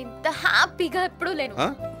వరకు నేను ఇంత హ్యాపీగా ఎప్పుడూ లేను.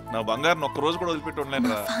 నా బంగారం ఒక్క రోజు కూడా వదిలిపెట్టి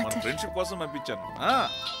ఉండలేనురా. మన ఫ్రెండ్షిప్ కోసం పంపించాను.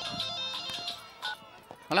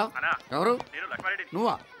 హలో, ఎవరు?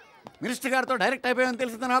 నువ్వా? మినిస్టర్ గారితో డైరెక్ట్ అయిపోయావని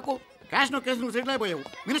తెలిసింది నాకు. క్యాష్ కేసు నువ్వు సెటిల్ అయిపోయావు,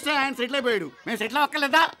 మినిస్టర్ ఆయన సెటిల్ అయిపోయాడు. మేము సెటిల్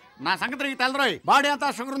అవ్వక్కర్లేదా? నా సంగతి నీకు తెలరోయ్. బాడీ అంతా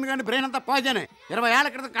షుగర్ ఉంది కానీ బ్రెయిన్ అంతా పాయిజనే. 20 ఏళ్ల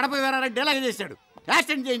క్రితం కడప వేరారెడ్డి డేలాగా చేశాడు.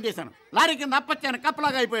 యాక్సిడెంట్ చేయించేశాను. లారీ కింద అప్పచ్చాను,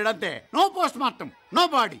 కప్పలాగా అయిపోయాడు అంతే. No post mortem, no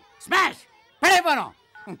body, smash, పెడైపోయాను.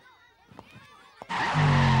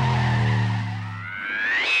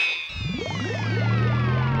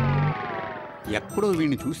 ఎక్కడో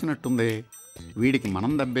వీడిని చూసినట్టుంది. వీడికి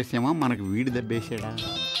మనం దబ్బేసామా, మనకి వీడి దబ్బేసాడా?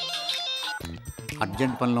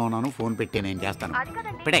 అర్జెంట్ పనిలో ఉన్నాను, ఫోన్ పెట్టి నేను చేస్తాను.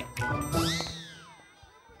 పెడే.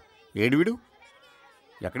 ఏడు వీడు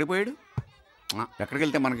ఎక్కడికి పోయాడు? ఎక్కడికి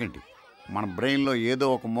వెళ్తే మనకేంటి? మన బ్రెయిన్లో ఏదో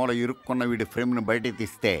ఒక మూల ఇరుక్కున్న వీడి ఫ్రేమ్ని బయటికి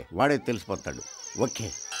తీస్తే వాడే తెలిసిపోతాడు. ఓకే.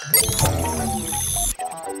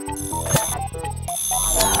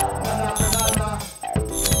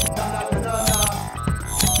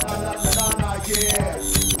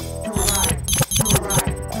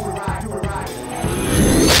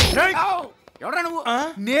 ఎవరా నువ్వు?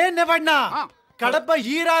 నేనెవడ్నా? కడప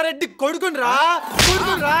ఈరారెడ్డి కొడుకునరా.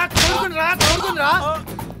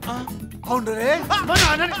 అవును రే, మా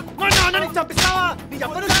నాన్నని చంపిస్తావా? నీ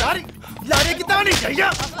ఎవ్వరు లారెక్కిస్తావా? నీ అయ్యా.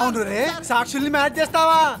 అవును రే, సాక్షుల్ని మ్యాచ్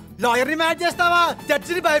చేస్తావా? లాయర్ని మ్యాచ్ చేస్తావా?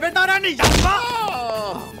 జడ్జిని భయపెట్టావరా? నీ అబ్బ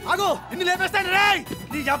ఆగో, ఇన్ని లేపేస్తాను రే.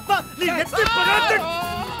 నీ అబ్బ నీ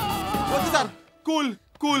వద్దు సార్, కూల్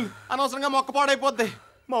కూల్. అనవసరంగా మొక్క పాడైపోద్ది.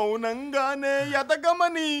 మౌనంగానే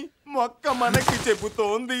ఎదగమని మొక్క మనకి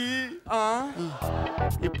చెబుతోంది.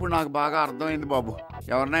 ఇప్పుడు నాకు బాగా అర్థమైంది బాబు.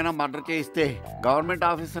 ఎవరినైనా మర్డర్ చేయిస్తే గవర్నమెంట్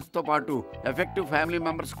ఆఫీసర్స్తో పాటు ఎఫెక్టివ్ ఫ్యామిలీ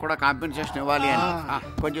మెంబర్స్ కూడా కాంపెన్సేషన్ ఇవ్వాలి అని.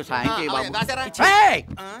 కొంచెం సాయం చేయి బాబు.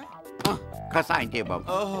 సాయం చేయి బాబు.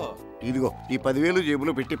 ఇదిగో ఈ 10,000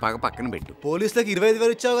 జేబులో పెట్టి పక్కన పెట్టు. పోలీసులకు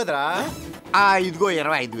 25,000 ఇచ్చావు కదరా. ఇదిగో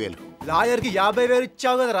 25,000. లాయర్కి 50,000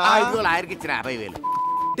 ఇచ్చావు కదరా. ఇదిగో లాయర్కి ఇచ్చిన 50,000.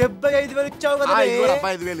 75,000 ఇచ్చావు కదా.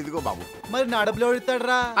 75,000 ఇదిగో బాబు. మరి నా డబ్బులు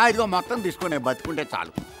ఎవరిస్తాడరా? ఇదిగో మొత్తం తీసుకునే బతుకుంటే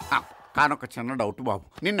చాలు. కానీ ఒక చిన్న డౌట్ బాబు.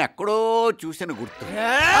 నిన్నెక్కడో చూసిన గుర్తు,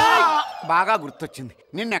 బాగా గుర్తొచ్చింది.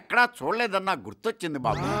 నిన్నెక్కడా చూడలేదన్నా గుర్తొచ్చింది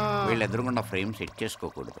బాబు. వీళ్ళు ఎదురుగుండా ఫ్రేమ్ సెట్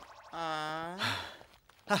చేసుకోకూడదు.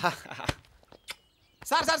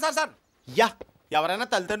 Sir sir sir sir yeah, ఎవరైనా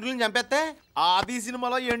తల్లిదండ్రులను చంపేస్తే ఆది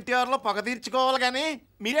సినిమాలో ఎన్టీఆర్ లో పగ తీర్చుకోవాలి కానీ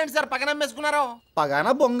మీరేంటి సార్ పగ నమ్మేసుకున్నారు?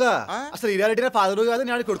 పగానా బొంగ. అసలు ఈరారెడ్డి ఫాదరు కాదు,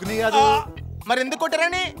 నేను కొడుకుని కాదు. మరి ఎందుకు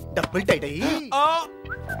కొట్టారని? డబ్బులు టైట్ అయ్యి.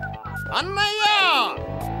 అన్నయ్య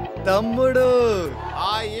తమ్ముడు, ఆ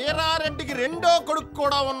ఈరారెడ్డికి రెండో కొడుకు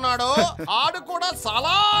కూడా ఉన్నాడు. ఆడు కూడా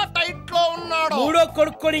చాలా టైట్ లో ఉన్నాడు. మూడో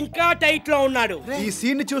కొడుకు ఇంకా టైట్ లో ఉన్నాడు. ఈ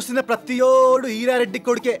సీన్ చూస్తున్న ప్రతియోడు ఈరారెడ్డి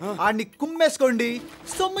కొడుకే. ఆడిని కుమ్మేసుకోండి,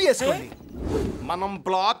 సొమ్ము వేసుకోండి. మనం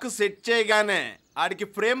బ్లాక్ సెట్ చేయగానే ఆడికి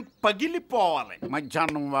ఫ్రేమ్ పగిలిపోవాలి.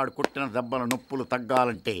 మధ్యాహ్నం వాడు కొట్టిన దెబ్బల నొప్పులు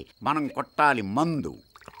తగ్గాలంటే మనం కొట్టాలి మందు.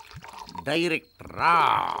 డైరెక్ట్ రా.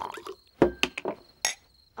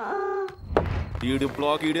 ఈడు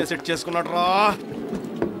బ్లాక్ ఈడే సెట్ చేసుకున్నాడు రా.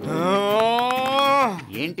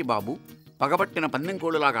 ఏంటి బాబు పగబట్టిన పందెం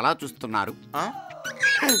కోళ్ళలాగా అలా చూస్తున్నారు?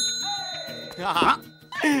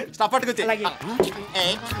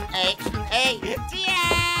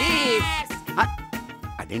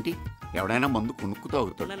 అదేంటి ఎవడైనా మందు కొనుక్కు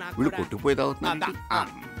తాగుతాడు, వీళ్ళు కొట్టుకుపోయి తాగుతున్నా.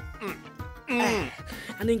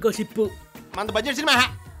 అని ఇంకో సిప్పు. మన బడ్జెట్ సినిమా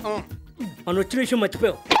మనం వచ్చిన విషయం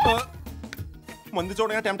మర్చిపోయావు. మందు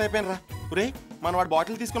చూడగా టెంప్ట్ అయిపోయిన రా. ఒరే మన వాడు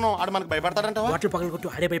బాటిల్ తీసుకున్నాం, ఆడు మనకు భయపడతాడంట. బాటిల్ పగల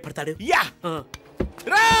కొట్టు ఆడే భయపడతాడు.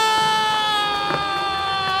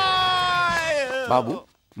 బాబు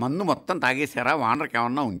మందు మొత్తం తాగేశారా? వానర్కి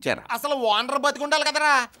ఏమన్నా ఉంచారా? అసలు వానర్ బతికుండాలి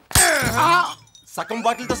కదరా. సగం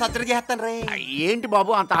బాటిల్ తో సర్జరీ చేస్తాను రే. ఏంటి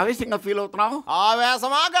బాబు అంత ఆవేశంగా ఫీల్ అవుతున్నావు?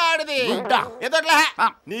 ఆవేశమా గాడిది ఏదోట్లే.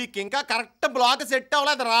 నీకింకా కరెక్ట్ బ్లాక్ సెట్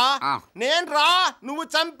అవ్వలేదురా. నేను రా నువ్వు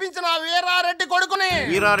చంపించిన వీరారెడ్డి కొడుకుని.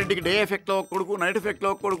 వీరారెడ్డికి డే ఎఫెక్ట్ లో కొడుకు, నైట్ ఎఫెక్ట్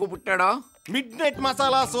లో కొడుకు పుట్టాడా? Mid night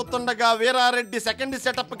masala సూతుండగా Veerareddy second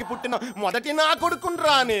setup కి పుట్టిన మొదటి నా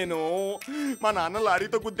కొడుకునరా నేను. మా నాన్న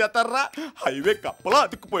లారీతో గుద్దేస్తారా, హైవే కప్పలా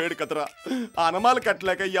అతుక్కుపోయాడు కదరా. ఆనమాలు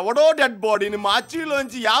కట్టలేక ఎవడో డెడ్ బాడీని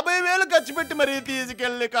మార్చిలోంచి 50,000 ఖర్చు పెట్టి మరీ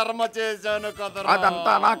తీసుకెళ్లి కర్మ చేశాను కదరా.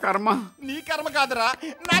 అదంతా నా కర్మ. నీ కర్మ కాదురా,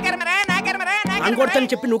 నా కర్మరా, నా కర్మరా.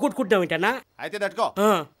 అనుకోడతాను చెప్పి నువ్వు కొట్టుకుంటావు ఏంటన్నా? అయితే తట్టుకో,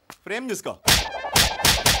 ఫ్రేమ్ చూసుకో.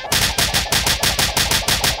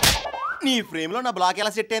 నీ ఫ్రేమ్ లో నా బ్లాక్ ఎలా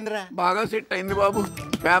సెట్ అయిందిరా? బాగా సెట్ అయింది బాబు.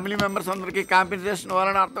 ఫ్యామిలీ మెంబర్స్ అందరికి కాంపెన్సేషన్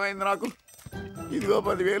ఇవ్వాలని అర్థమైంది నాకు. ఇదిగో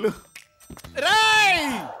 10,000. రేయ్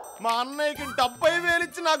మా అన్నయ్యకి 70,000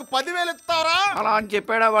 ఇచ్చి నాకు 10,000 ఇస్తారా? అలా అని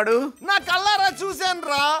చెప్పాడా వాడు? నా కళ్ళారా చూశాను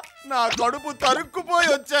రా, నా కడుపు తరుక్కుపోయి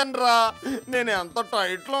వచ్చాను రా. నేను ఎంత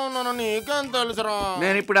టైట్ లో ఉన్నానో నీకేం తెలుసురా?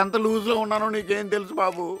 నేను ఇప్పుడు ఎంత లూజ్ లో ఉన్నానో నీకేం తెలుసు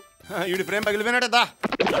బాబు? వీడి ప్రేమ పగిలిపోయినట్టేదా?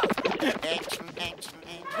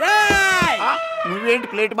 నువ్వేంటి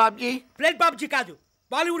ప్లేట్ బాబ్జీ? ప్లేట్ బాబ్జీ కాదు,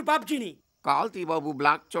 బాలీవుడ్ బాబ్జీని. కాల్ తీ బాబు,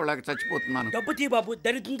 బ్లాక్ చూడలేక చచ్చిపోతున్నాను. డబ్బు తీ బాబు,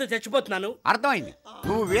 దరిద్రంతో చచ్చిపోతున్నాను. అర్థమైంది.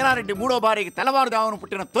 నువ్వు వీరారెడ్డి 3వ భార్యకి తెల్లవారుదామని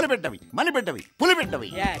పుట్టిన తొలి బిడ్డవి, మలి బిడ్డవి, పులి బిడ్డవి.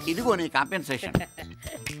 ఇదిగో నీ కాంపెన్సేషన్.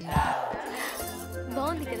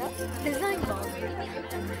 బాగుంది కదా, డిజైన్ బాగుంది,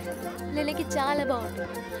 లిలీకి చాలా బాగుంది.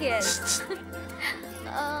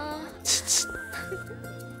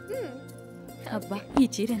 అబ్బా ఈ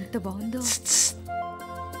చీర ఎంత బాగుందో.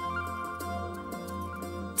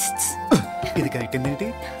 ఇది కరెక్ట్ ఏంటి?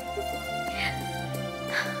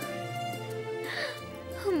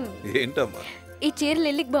 ఏంటమ్మా ఈ చీర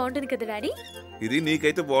లిల్లీకి బాగుంటుంది కదా డాడీ? ఇది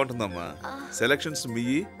నీకైతే బాగుంటుందమ్మా. సెలక్షన్స్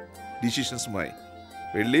మీయి, డిసిషన్స్ మాయి.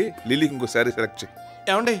 వెళ్ళి లిల్లీకి ఇంకో సారీ సెలెక్ట్ చేయి.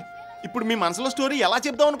 ఏమండి, ఇప్పుడు మీ మనసులో స్టోరీ ఎలా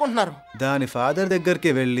చెప్దాం అనుకుంటున్నారు? దాని ఫాదర్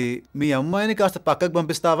దగ్గరికి వెళ్ళి మీ అమ్మాయిని కాస్త పక్కకు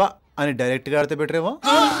పంపిస్తావా అని డైరెక్ట్ గా ఆడితే బెటరేమో.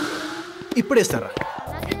 ఇప్పుడు ఇస్తారా?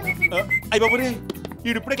 అయ్య బాబు రే,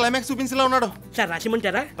 వీడు ఇప్పుడే క్లైమాక్స్ చూపించేలా ఉన్నాడు. సార్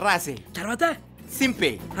రాసిమంటారా? రాసి తర్వాత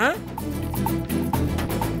సింపే.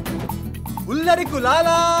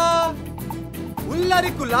 ఉల్లరికులాలా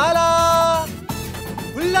ఉల్లరికులాలా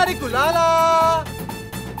ఉల్లరికులాలా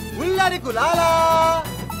ఉల్లరికులాలా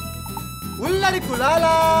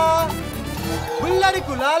ఉల్లరికులాలా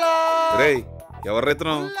ఉల్లరికులాలా. రేయ్, ఎవరు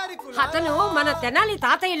రైతున్నావు? అతను మన తెనాలి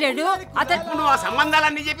తాతయ్య లేడు. అతను నువ్వు ఆ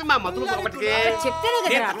సంబంధాలన్నీ చెప్పి మా మధులు పోగొట్టుకే. చెప్తేనే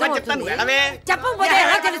కదా చెప్తాను, వెళ్ళవే. చెప్పకపోతే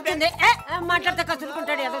ఎలా తెలుస్తుంది? మాట్లాడితే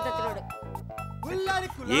కసురుకుంటాడు, ఏదో తెచ్చున్నాడు.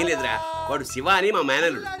 ఏం లేదురా, వాడు శివ అని మా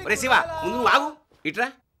మేనల్లుడు. ఒరే శివ, ముందు నువ్వు ఆగు, ఇట్రా.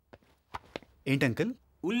 ఏంటి అంకుల్?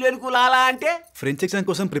 ఉల్లెనుకులాలా అంటే ఫ్రెంచ్ ఎగ్జామ్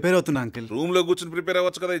కోసం ప్రిపేర్ అవుతున్నా అంకుల్. రూమ్ లో కూర్చొని ప్రిపేర్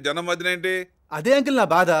అవ్వచ్చు కదా, ఈ జనం మధ్యన ఏంటి? అదే అంకుల్ నా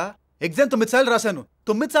బాధ. ఎగ్జామ్ 9 సార్లు రాశాను,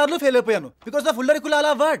 9 సార్లు ఫెయిల్ అయిపోయాను బికాస్ ఆఫ్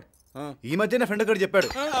ఉల్లరికులాలా వర్డ్. ఈ మధ్య నా ఫ్రెండ్ ఒకటి చెప్పాడు,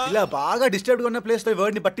 ఇలా బాగా డిస్టర్బ్డ్ గా ఉన్న ప్లేస్ లో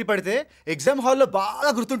వర్డ్ ని బట్టి పడితే ఎగ్జామ్ హాల్లో బాగా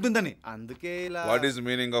గుర్తుంటుందని. అందుకే ఇలా. What is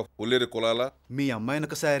meaning of ఉల్లరికులాలా? మీ అమ్మాయిని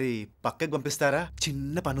ఒకసారి పక్కకి పంపిస్తారా?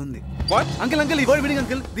 చిన్న పని ఉంది. అంకుల్ అంకుల్, ఈ వర్డ్ మీనింగ్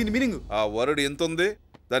అంకుల్, దీని మీనింగ్. ఆ వర్డ్ ఎంత ఉంది?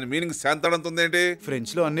 దాని మీనింగ్ శాంతాడంత ఉంది ఏంటి?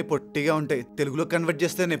 ఫ్రెంచ్ లో అన్ని పొట్టిగా ఉంటాయి, తెలుగులో కన్వర్ట్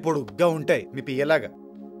చేస్తే పొడుగ్గా ఉంటాయి, మీ పియ్యలాగా.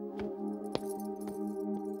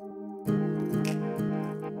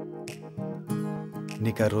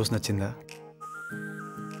 నీకు ఆ రోజు నచ్చిందా?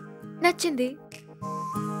 నచ్చింది.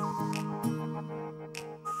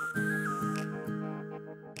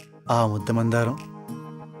 ఆ ముద్ద మందారం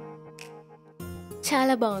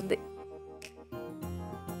చాలా బాగుంది.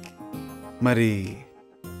 మరి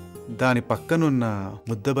దాని పక్కనున్న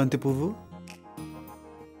ముద్దబంతి పువ్వు?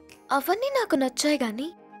 అవన్నీ నాకు నచ్చాయి గాని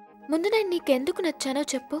ముందు నేను నీకెందుకు నచ్చానో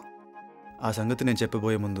చెప్పు. ఆ సంగతి నేను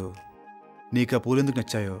చెప్పబోయే ముందు నీకు ఆ పూలు ఎందుకు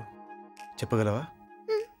నచ్చాయో చెప్పగలవా?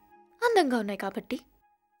 అందంగా ఉన్నాయి కాబట్టి.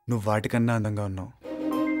 నువ్వు వాటికన్నా అందంగా ఉన్నావు.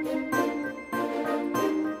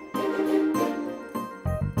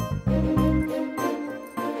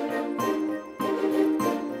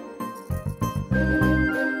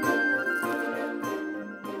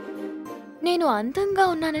 నేను అందంగా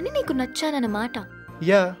ఉన్నానని నీకు నచ్చానన్నమాట.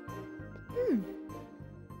 యా.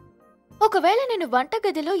 ఒకవేళ నేను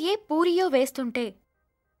వంటగదిలో ఏ పూరియో వేస్తుంటే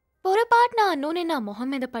పొరపాటున ఆ నూనె నా మొహం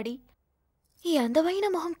మీద పడి ఈ అందమైన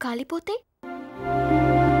మొహం కాలిపోతే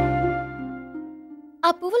ఆ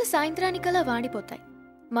పువ్వులు సాయంత్రానికలా వాడిపోతాయి.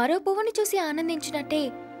 మరో పువ్వుని చూసి ఆనందించినట్టే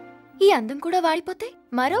ఈ అందం కూడా వాడిపోతే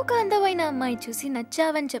మరొక అందమైన అమ్మాయి చూసి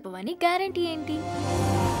నచ్చావని చెప్పవని గ్యారంటీ ఏంటి?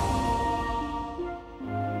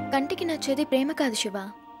 కంటికి నచ్చేది ప్రేమ కాదు శివ.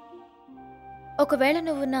 ఒకవేళ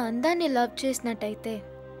నువ్వు నా అందాన్ని లవ్ చేసినట్టయితే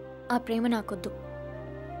ఆ ప్రేమ నాకొద్దు.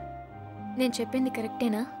 నేను చెప్పింది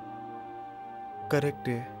కరెక్టేనా?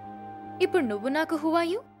 కరెక్టే. ఇప్పుడు నువ్వు నాకు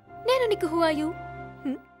హువాయు, నేను నీకు హువాయు.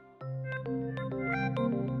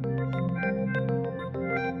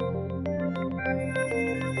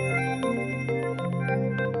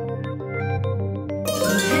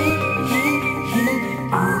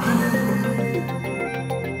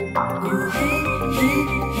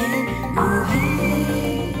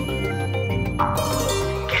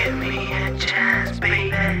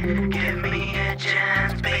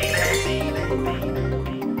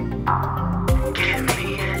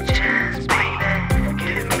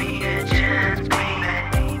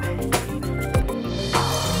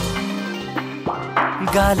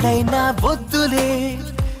 గాలైనా వద్దులే,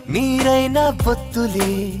 నీరైనా వద్దులే,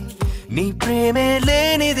 నీ ప్రేమే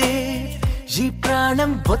లేనిదే ఈ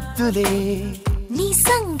ప్రాణం వద్దులే. నీ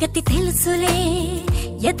సంగతి తెలుసులే,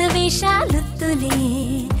 ఎదవేషాలుత్తులే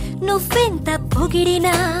నువ్వెంత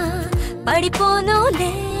పొగిడినా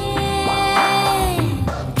పడిపోనులే.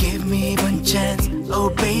 Give me one chance, oh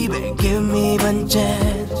baby, give me one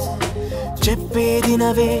chance. చెప్పేది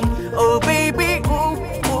నవే, oh baby, ooh,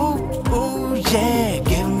 ooh, ooh, yeah.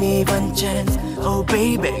 Give me one chance, oh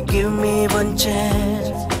baby, give me one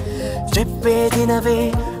chance. చెప్పేది నవే,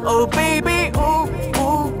 oh baby, ooh,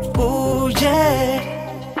 ooh, ooh, yeah.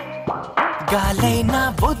 గాలైనా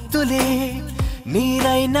వద్దులే,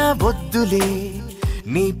 నీరైనా వద్దులే,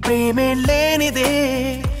 నీ ప్రేమే లేనిదే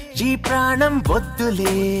ఈ ప్రాణం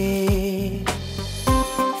వద్దులే.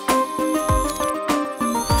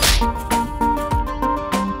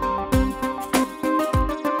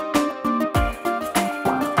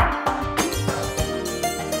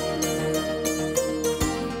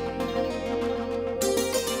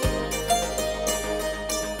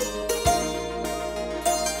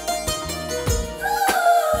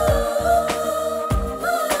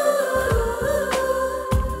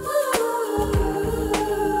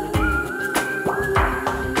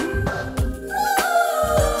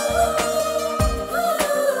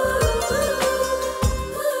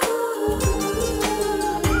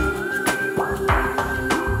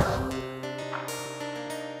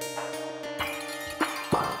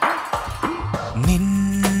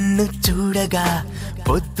 నిన్ను చూడగా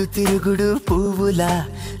పొద్దు తిరుగుడు పువ్వులా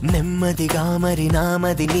నెమ్మదిగా మరి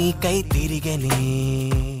నామది నీకై తిరిగనే.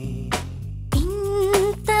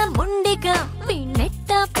 ఇంత మొండిగా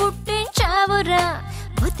వీణెట్ట పుట్టించావురా,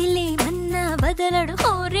 వదిలేమన్నా వదలడు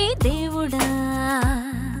హోరే దేవుడా.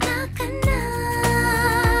 నాకన్నా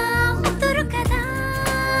ముదురు కదా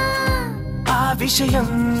ఆ విషయం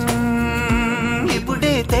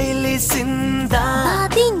ఇప్పుడే తెలిసిందా?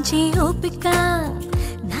 సాధించే ఓపిక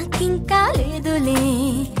నాకింకా లేదులే,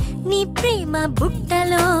 నీ ప్రేమ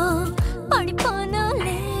బుట్టలో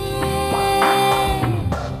పడిపోనులే.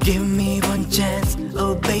 Give me one chance,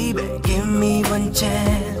 oh baby, give me one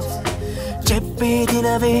chance. చెప్పేది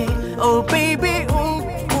నవే, oh baby, ooh,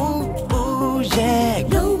 ooh, ooh, yeah.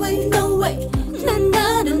 No way, no way, na na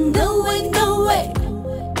na, no way, no way.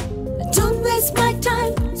 Don't waste my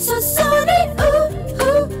time, so sorry, ooh,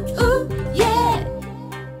 ooh, ooh, yeah.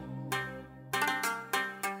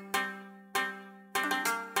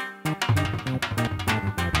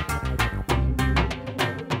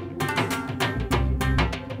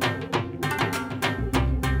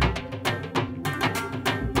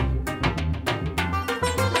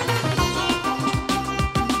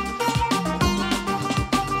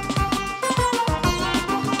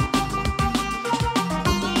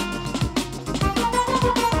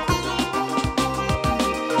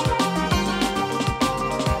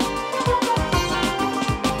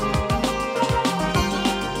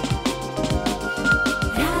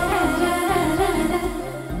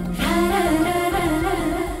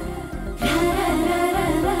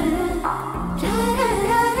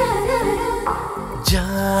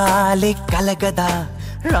 జాలి కలగదా,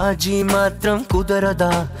 రాజీ మాత్రం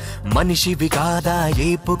కుదరదా, మనిషివి కాదా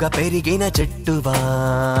ఏపుగా పెరిగిన చెట్టువా.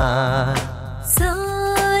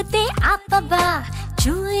 సోతే ఆపబా,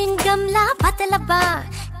 chewing గమ్లా బతలబా,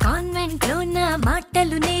 convent లో నా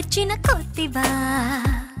మాటలు నేర్చిన కొత్తివా.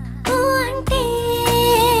 ఓ అంటే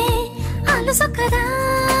అలుసు కదా,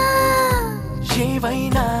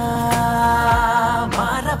 ఏవైనా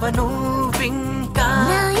మారవను ఇంకా.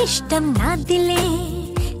 నా ఇష్టం నాదిలే,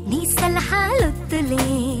 నీ సలహాలొద్దులే,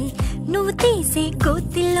 నువ్వు తీసే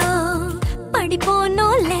గోతిలో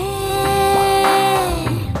పడిపోనులే.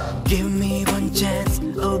 Give me one chance,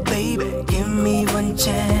 oh baby, give me one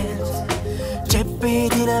chance.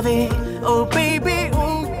 చెప్పేది నవే, oh baby,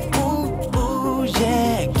 ooh, ooh, ooh,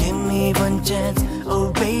 yeah. Give me one chance, oh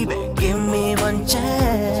baby, give me one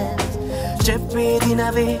chance. చెప్పేది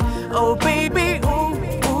నవే, oh baby, ooh,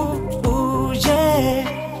 ooh, ooh, yeah.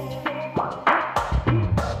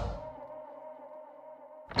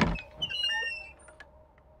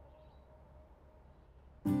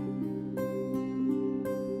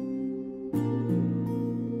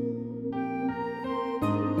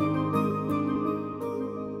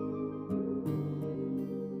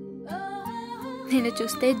 నేను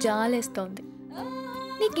చూస్తే జాలేస్తోంది.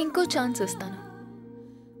 నీకు ఇంకో chance ఇస్తాను.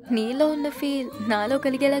 నీలో ఉన్న feel నాలో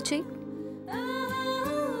కలిగేలా చెయ్యి.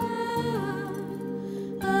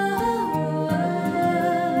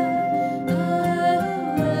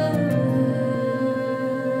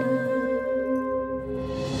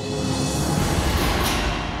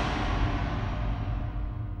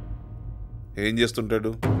 ఏం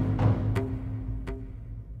చేస్తుంటాడు?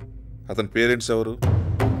 అతని పేరెంట్స్ ఎవరు?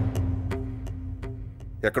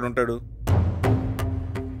 ఎక్కడుంటాడు?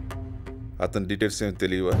 అతని డీటెయిల్స్ ఏమి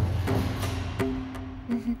తెలియవా?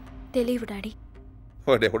 తెలియవు డాడీ.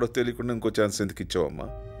 వాడు ఎవడో తెలియకుండా ఇంకో ఛాన్స్ ఎందుకు ఇచ్చావమ్మా?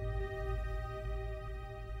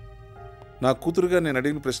 నా కూతురుగా నేను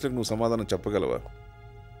అడిగిన ప్రశ్నకు నువ్వు సమాధానం చెప్పగలవా?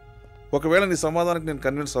 ఒకవేళ నీ సమాధానానికి నేను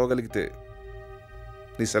కన్విన్స్ అవ్వగలిగితే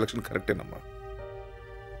నీ సెలక్షన్ కరెక్టేనమ్మా.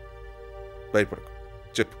 భయపడకు,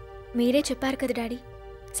 చెప్పు. మీరే చెప్పారు కదా డాడీ,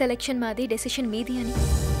 సెలెక్షన్ మాది, డెసిషన్ మీది అని.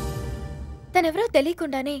 తనెవరో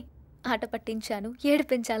తెలియకుండానే ఆట పట్టించాను,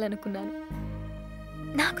 ఏడిపించాలనుకున్నాను.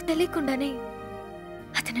 నాకు తెలియకుండానే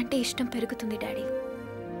అతనంటే ఇష్టం పెరుగుతుంది డాడీ.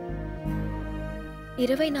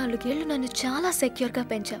 24 ఏళ్ళు నన్ను చాలా సెక్యూర్గా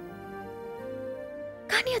పెంచావు.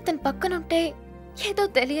 కానీ అతను పక్కనుంటే ఏదో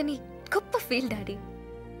తెలియని గొప్ప ఫీల్ డాడీ.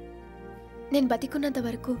 నేను బతికున్నంత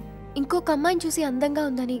వరకు ఇంకొక అమ్మాయిని చూసి అందంగా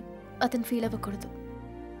ఉందని అతను ఫీల్ అవ్వకూడదు.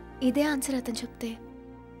 ఇదే ఆన్సర్ అతను చెప్తే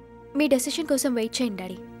మీ డెసిషన్ కోసం వెయిట్ చేయండి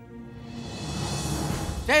డాడీ.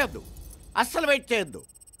 చేయొద్దు, అస్సలు వెయిట్ చేయొద్దు.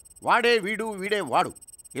 వాడే వీడు, వీడే వాడు.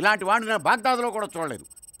 ఇలాంటి వాడిని నేను బాగ్దాద్లో కూడా చూడలేదు.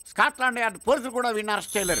 స్కాట్లాండ్ యార్డ్ పోలీసులు కూడా వీడిని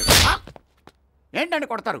అరెస్ట్ చేయలేరు. ఏంటంటే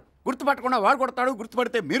కొడతారు, గుర్తుపట్టకుండా వాడు కొడతాడు,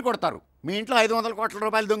 గుర్తుపడితే మీరు కొడతారు. మీ ఇంట్లో 500 కోట్ల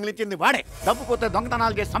రూపాయలు దొంగిలించింది వాడే. డబ్బు పోతే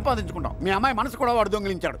దొంగతనాలు చేసి సంపాదించుకుంటాం. మీ అమ్మాయి మనసు కూడా వాడు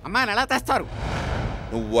దొంగిలించాడు. అమ్మాయిని ఎలా తెస్తారు?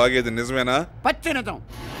 నువ్వు వాగేది నిజమేనా? పచ్చి నిజం.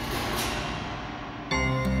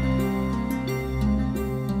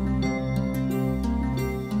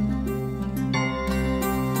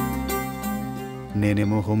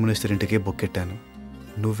 నేనేమో హోమ్ మినిస్టర్ ఇంటికే బొక్కెట్టాను,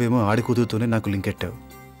 నువ్వేమో ఆడి కూతురుతోనే నాకు లింకెట్టావు.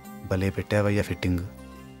 భలే పెట్టావయ్యా ఫిట్టింగ్.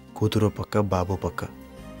 కూతురో పక్క, బాబో పక్క.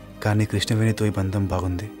 కానీ కృష్ణవేణితో ఈ బంధం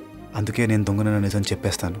బాగుంది. అందుకే నేను దొంగనన్న నిజం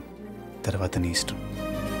చెప్పేస్తాను, తర్వాత నీ ఇష్టం.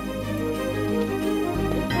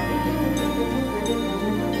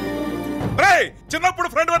 చిన్నప్పుడు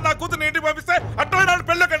ఫ్రెండ్ నా కూతురు ఇంటికి పంపిస్తే అట్లా నాడు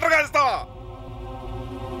పెళ్ళకి ఎంటర్గా ఇస్తావా?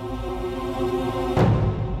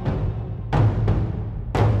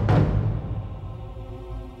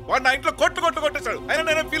 వాడు నా ఇంట్లో కొట్టేశాడు. అయినా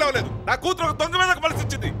నేనే ఫీల్ అవ్వలేదు. నా కూతురు ఒక దొంగ మీద కలిసి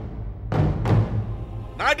ఇచ్చింది.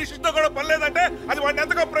 నా డిసిషన్ కూడా పనిలేదంటే అది వాడిని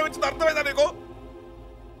ఎంతగా ప్రేమించింది అర్థమైందా నీకు?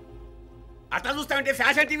 అట్లా చూస్తావంటే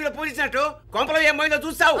ఫ్యాషన్ టీవీలో పూజించినట్టు కొంపలో ఏమైందో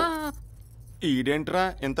చూస్తావు. ఈడేంట్రా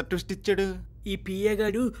ఎంత ట్విస్ట్ ఇచ్చాడు? ఈ పిఏ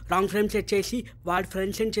గారు రాంగ్ ఫ్రేమ్ సెట్ చేసి వాడి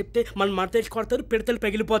ఫ్రెండ్స్ అని చెప్తే మనం మడతేసి కొడతారు, పిడతలు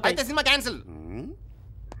పగిలిపోతాయి. Cinema cancel.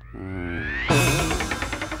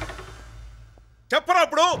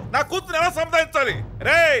 చెప్పనప్పుడు నా కూతురు ఎలా సంపాదించాలి?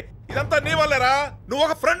 రే, ఇదంతా నీ వల్లేరా. నువ్వు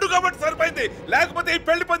ఒక ఫ్రెండ్ కాబట్టి సరిపోయింది, లేకపోతే ఈ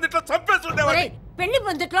పెళ్లి పందిట్లో చంపేసి ఉండేవాడి. పెళ్లి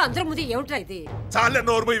పందిట్లో అందరి ముందు ఏమిట్రా ఇది? చాలే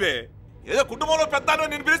నోర్మయ్యవే. ఏదో కుటుంబంలో పెద్దాను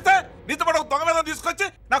నేను పిలిస్తే నీతో పాటు ఒక దొంగ మీద తీసుకొచ్చి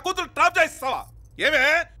నా కూతురు ట్రాప్ చేయిస్తావా? ఏమే,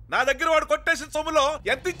 నా దగ్గర వాడు కొట్టేసిన సొమ్ములో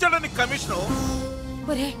ఎంత ఇచ్చాడో నీకు కమిషను?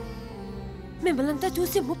 మిమ్మల్ని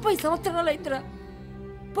చూసి 30 సంవత్సరాలు అయిందిరా.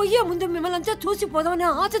 పోయే ముందు మిమ్మల్ని చూసి పోదామని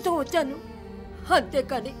ఆశతో వచ్చాను.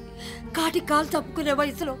 అంతేకాని కాటి కాలు తప్పుకునే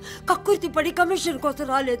వయసులో కక్కుర్తి పడి కమిషన్ కోసం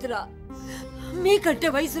రాలేదురా. మీకంటే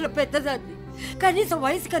వయసులో పెద్దదాన్ని, కనీసం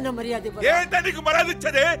వయసు కన్నా మర్యాద ఇవ్వరా? ఏంటో నీకు మర్యాద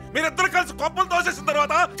ఇచ్చేది? మీరిద్దరు కలిసి కొంపలు తోసేసిన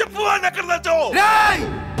తర్వాత చెప్పు వాడిని ఎక్కడ తెచ్చావు?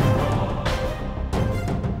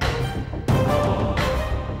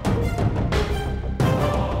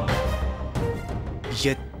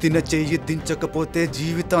 ఎత్తిన చెయ్యి దించకపోతే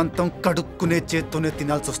జీవితాంతం కడుక్కునే చేత్తోనే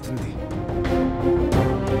తినాల్సి వస్తుంది.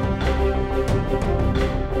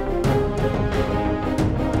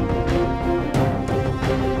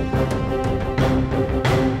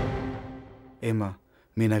 ఏమా,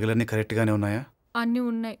 మీ నగలన్నీ కరెక్ట్గానే ఉన్నాయా? అన్నీ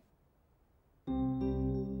ఉన్నాయి.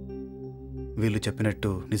 వీళ్ళు చెప్పినట్టు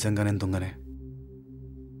నిజంగా నేను దొంగనే.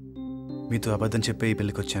 మీతో అబద్ధం చెప్పే ఈ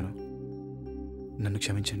పెళ్ళికి వచ్చాను, నన్ను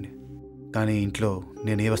క్షమించండి. కానీ ఇంట్లో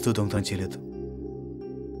నేను ఏ వస్తువు దొంగతనం చేయలేదు.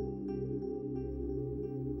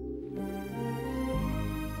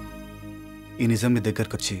 ఈ నిజం మీ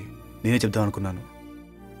దగ్గరకు వచ్చి నేనే చెప్దాం అనుకున్నాను,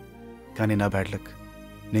 కానీ నా బ్యాడ్ లక్.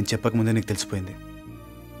 నేను చెప్పకముందే నీకు తెలిసిపోయింది.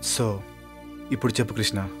 సో ఇప్పుడు చెప్పు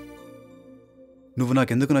కృష్ణ, నువ్వు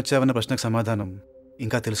నాకెందుకు నచ్చావన్న ప్రశ్నకు సమాధానం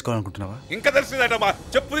ఇంకా తెలుసుకోవాలనుకుంటున్నావా? ఇంకా తెలిసిందటమ్మా.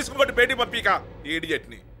 చెప్పు తీసుకుని బయటికి పంపిక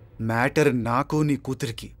ఈడియట్ని. మ్యాటర్ నాకు నీ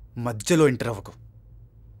కూతురికి మధ్యలో ఎంటర్ అవ్వకు.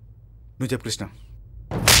 నువ్వు చెప్పు కృష్ణ.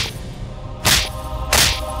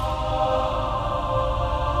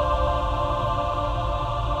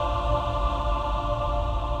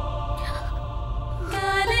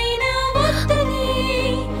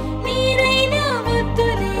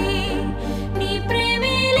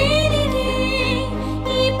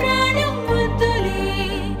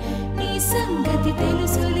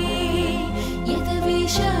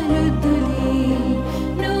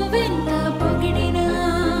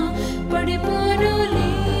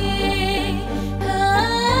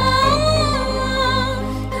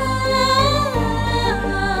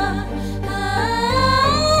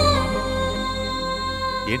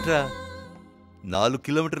 ఏంట్రా 4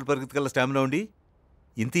 కిలోమీటర్లు పరిగెత్తగల స్టామినా ఉండి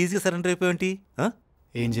ఇంత ఈజీగా సరెండర్ అయిపోయేంటి?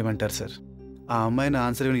 ఏం చేయమంటారు సార్? ఆ అమ్మాయిని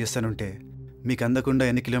ఆన్సర్ ఏమైనా చేస్తానుంటే మీకు అందకుండా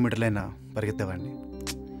ఎన్ని కిలోమీటర్లైనా పరిగెత్తేవాడిని.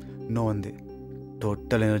 నో ఉంది,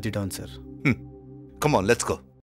 total energy down sir. Come on, let's go.